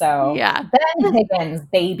fan. So yeah. Ben Higgins,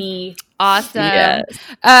 baby. Awesome. Yes.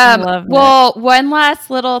 Well, one last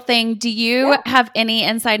little thing. Do you have any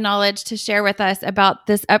inside knowledge to share with us about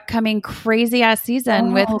this upcoming crazy ass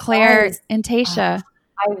season with Claire and Tayshia?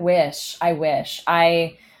 I wish.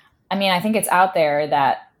 I mean, I think it's out there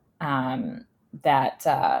that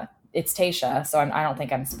it's Tayshia, so I don't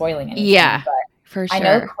think I'm spoiling anything. Yeah, but for sure. I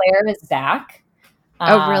know Claire is back.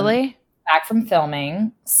 Oh, really? Back from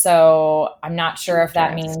filming. So I'm not sure if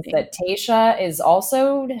that means that Tayshia is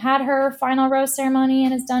also had her final rose ceremony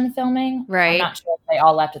and is done filming. Right. I'm not sure if they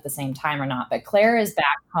all left at the same time or not, but Claire is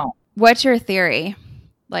back home. What's your theory?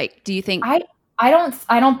 Like, do you think I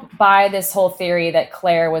don't buy this whole theory that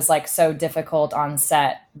Claire was like so difficult on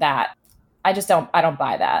set that I don't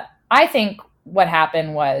buy that. I think what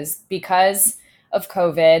happened was because of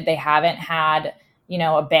COVID, they haven't had,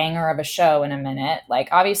 a banger of a show in a minute. Like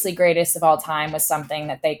obviously Greatest of All Time was something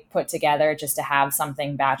that they put together just to have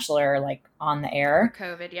something Bachelor like on the air.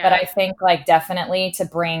 COVID, yeah. But I think like definitely to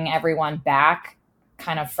bring everyone back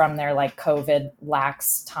kind of from their like COVID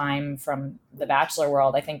lax time from the Bachelor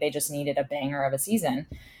world, I think they just needed a banger of a season.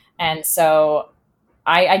 And so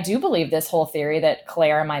I do believe this whole theory that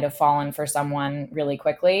Claire might have fallen for someone really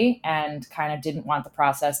quickly and kind of didn't want the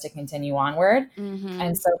process to continue onward. Mm-hmm.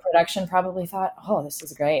 And so production probably thought, oh, this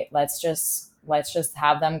is great. Let's just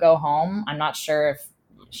have them go home. I'm not sure if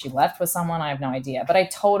she left with someone. I have no idea. But I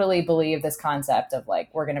totally believe this concept of like,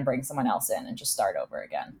 we're going to bring someone else in and just start over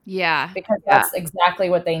again. Yeah. Because that's exactly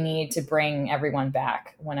what they need to bring everyone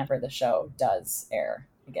back whenever the show does air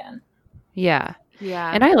again. Yeah.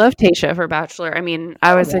 Yeah. And I love Tayshia for Bachelor. I mean,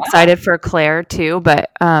 I was excited for Claire too,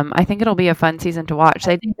 but I think it'll be a fun season to watch.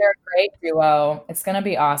 I think they're a great duo. It's going to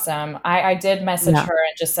be awesome. I did message her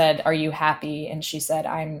and just said, are you happy? And she said,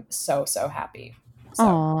 I'm so, so happy. So.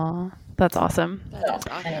 Aww, that's awesome.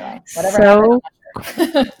 Anyway, whatever.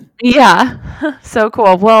 Yeah. So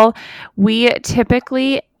cool. Well, we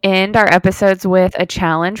typically end our episodes with a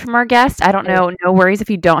challenge from our guest. I don't know, no worries if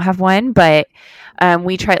you don't have one, but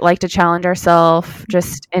we like to challenge ourselves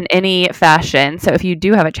just in any fashion. So if you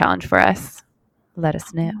do have a challenge for us, let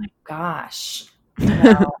us know. Oh my gosh.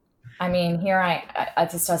 Well, I mean,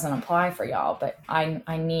 this doesn't apply for y'all, but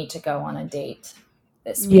I need to go on a date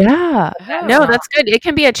this week. Yeah. No, that's good. It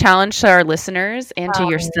can be a challenge to our listeners and to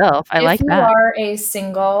yourself. I like that. If you are a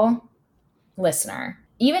single listener,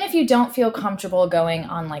 even if you don't feel comfortable going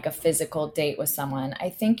on like a physical date with someone,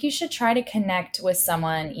 I think you should try to connect with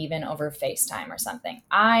someone even over FaceTime or something.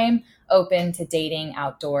 I'm open to dating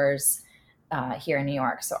outdoors here in New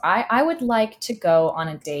York. So I would like to go on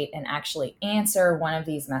a date and actually answer one of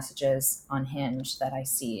these messages on Hinge that I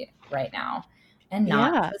see right now and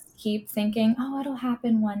not just keep thinking, oh, it'll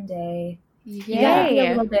happen one day. You gotta be a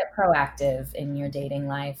little bit proactive in your dating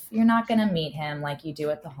life. You're not going to meet him like you do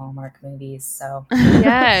at the Hallmark movies. So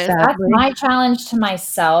yes, that's my challenge to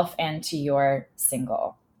myself and to your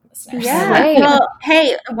single listeners. Yeah. Right. Well,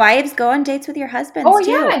 hey, wives, go on dates with your husbands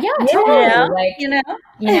too. Yeah, totally.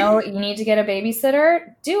 You need to get a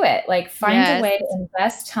babysitter. Do it. Like find a way to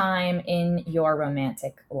invest time in your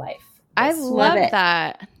romantic life. I love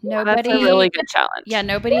that. That's a really good challenge. Yeah,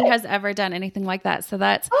 nobody has ever done anything like that. So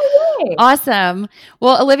that's awesome.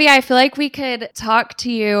 Well, Olivia, I feel like we could talk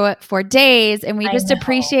to you for days and we just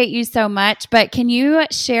appreciate you so much. But can you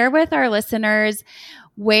share with our listeners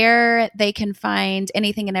where they can find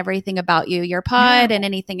anything and everything about you, your pod and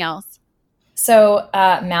anything else? So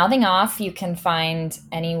Mouthing Off, you can find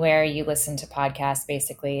anywhere you listen to podcasts.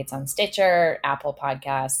 Basically, it's on Stitcher, Apple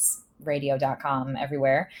Podcasts, radio.com,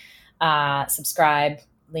 everywhere. Subscribe,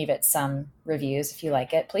 leave it some reviews if you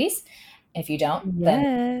like it, please. If you don't,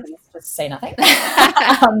 then please just say nothing.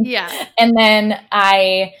 And then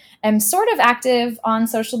I am sort of active on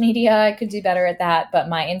social media. I could do better at that, but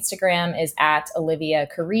my Instagram is at Olivia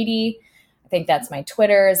Caridi. I think that's my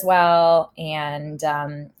Twitter as well. And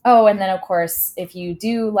and then of course, if you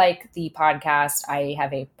do like the podcast, I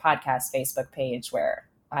have a podcast Facebook page where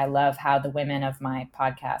I love how the women of my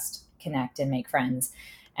podcast connect and make friends.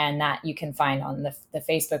 And that you can find on the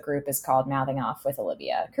Facebook group is called Mouthing Off with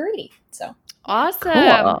Olivia Caridi. So awesome.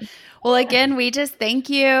 Cool. Well, again, we just thank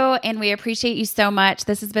you and we appreciate you so much.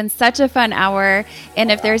 This has been such a fun hour. And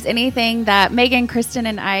if there's anything that Megan, Kristen,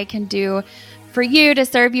 and I can do for you to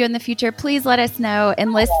serve you in the future, please let us know.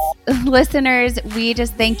 And listeners, we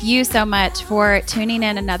just thank you so much for tuning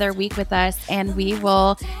in another week with us. And we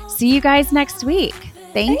will see you guys next week.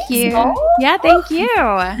 Thank Thanks, you. Nicole. Yeah, thank you.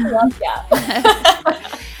 I love ya.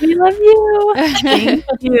 We love you. Thank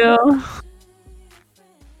you.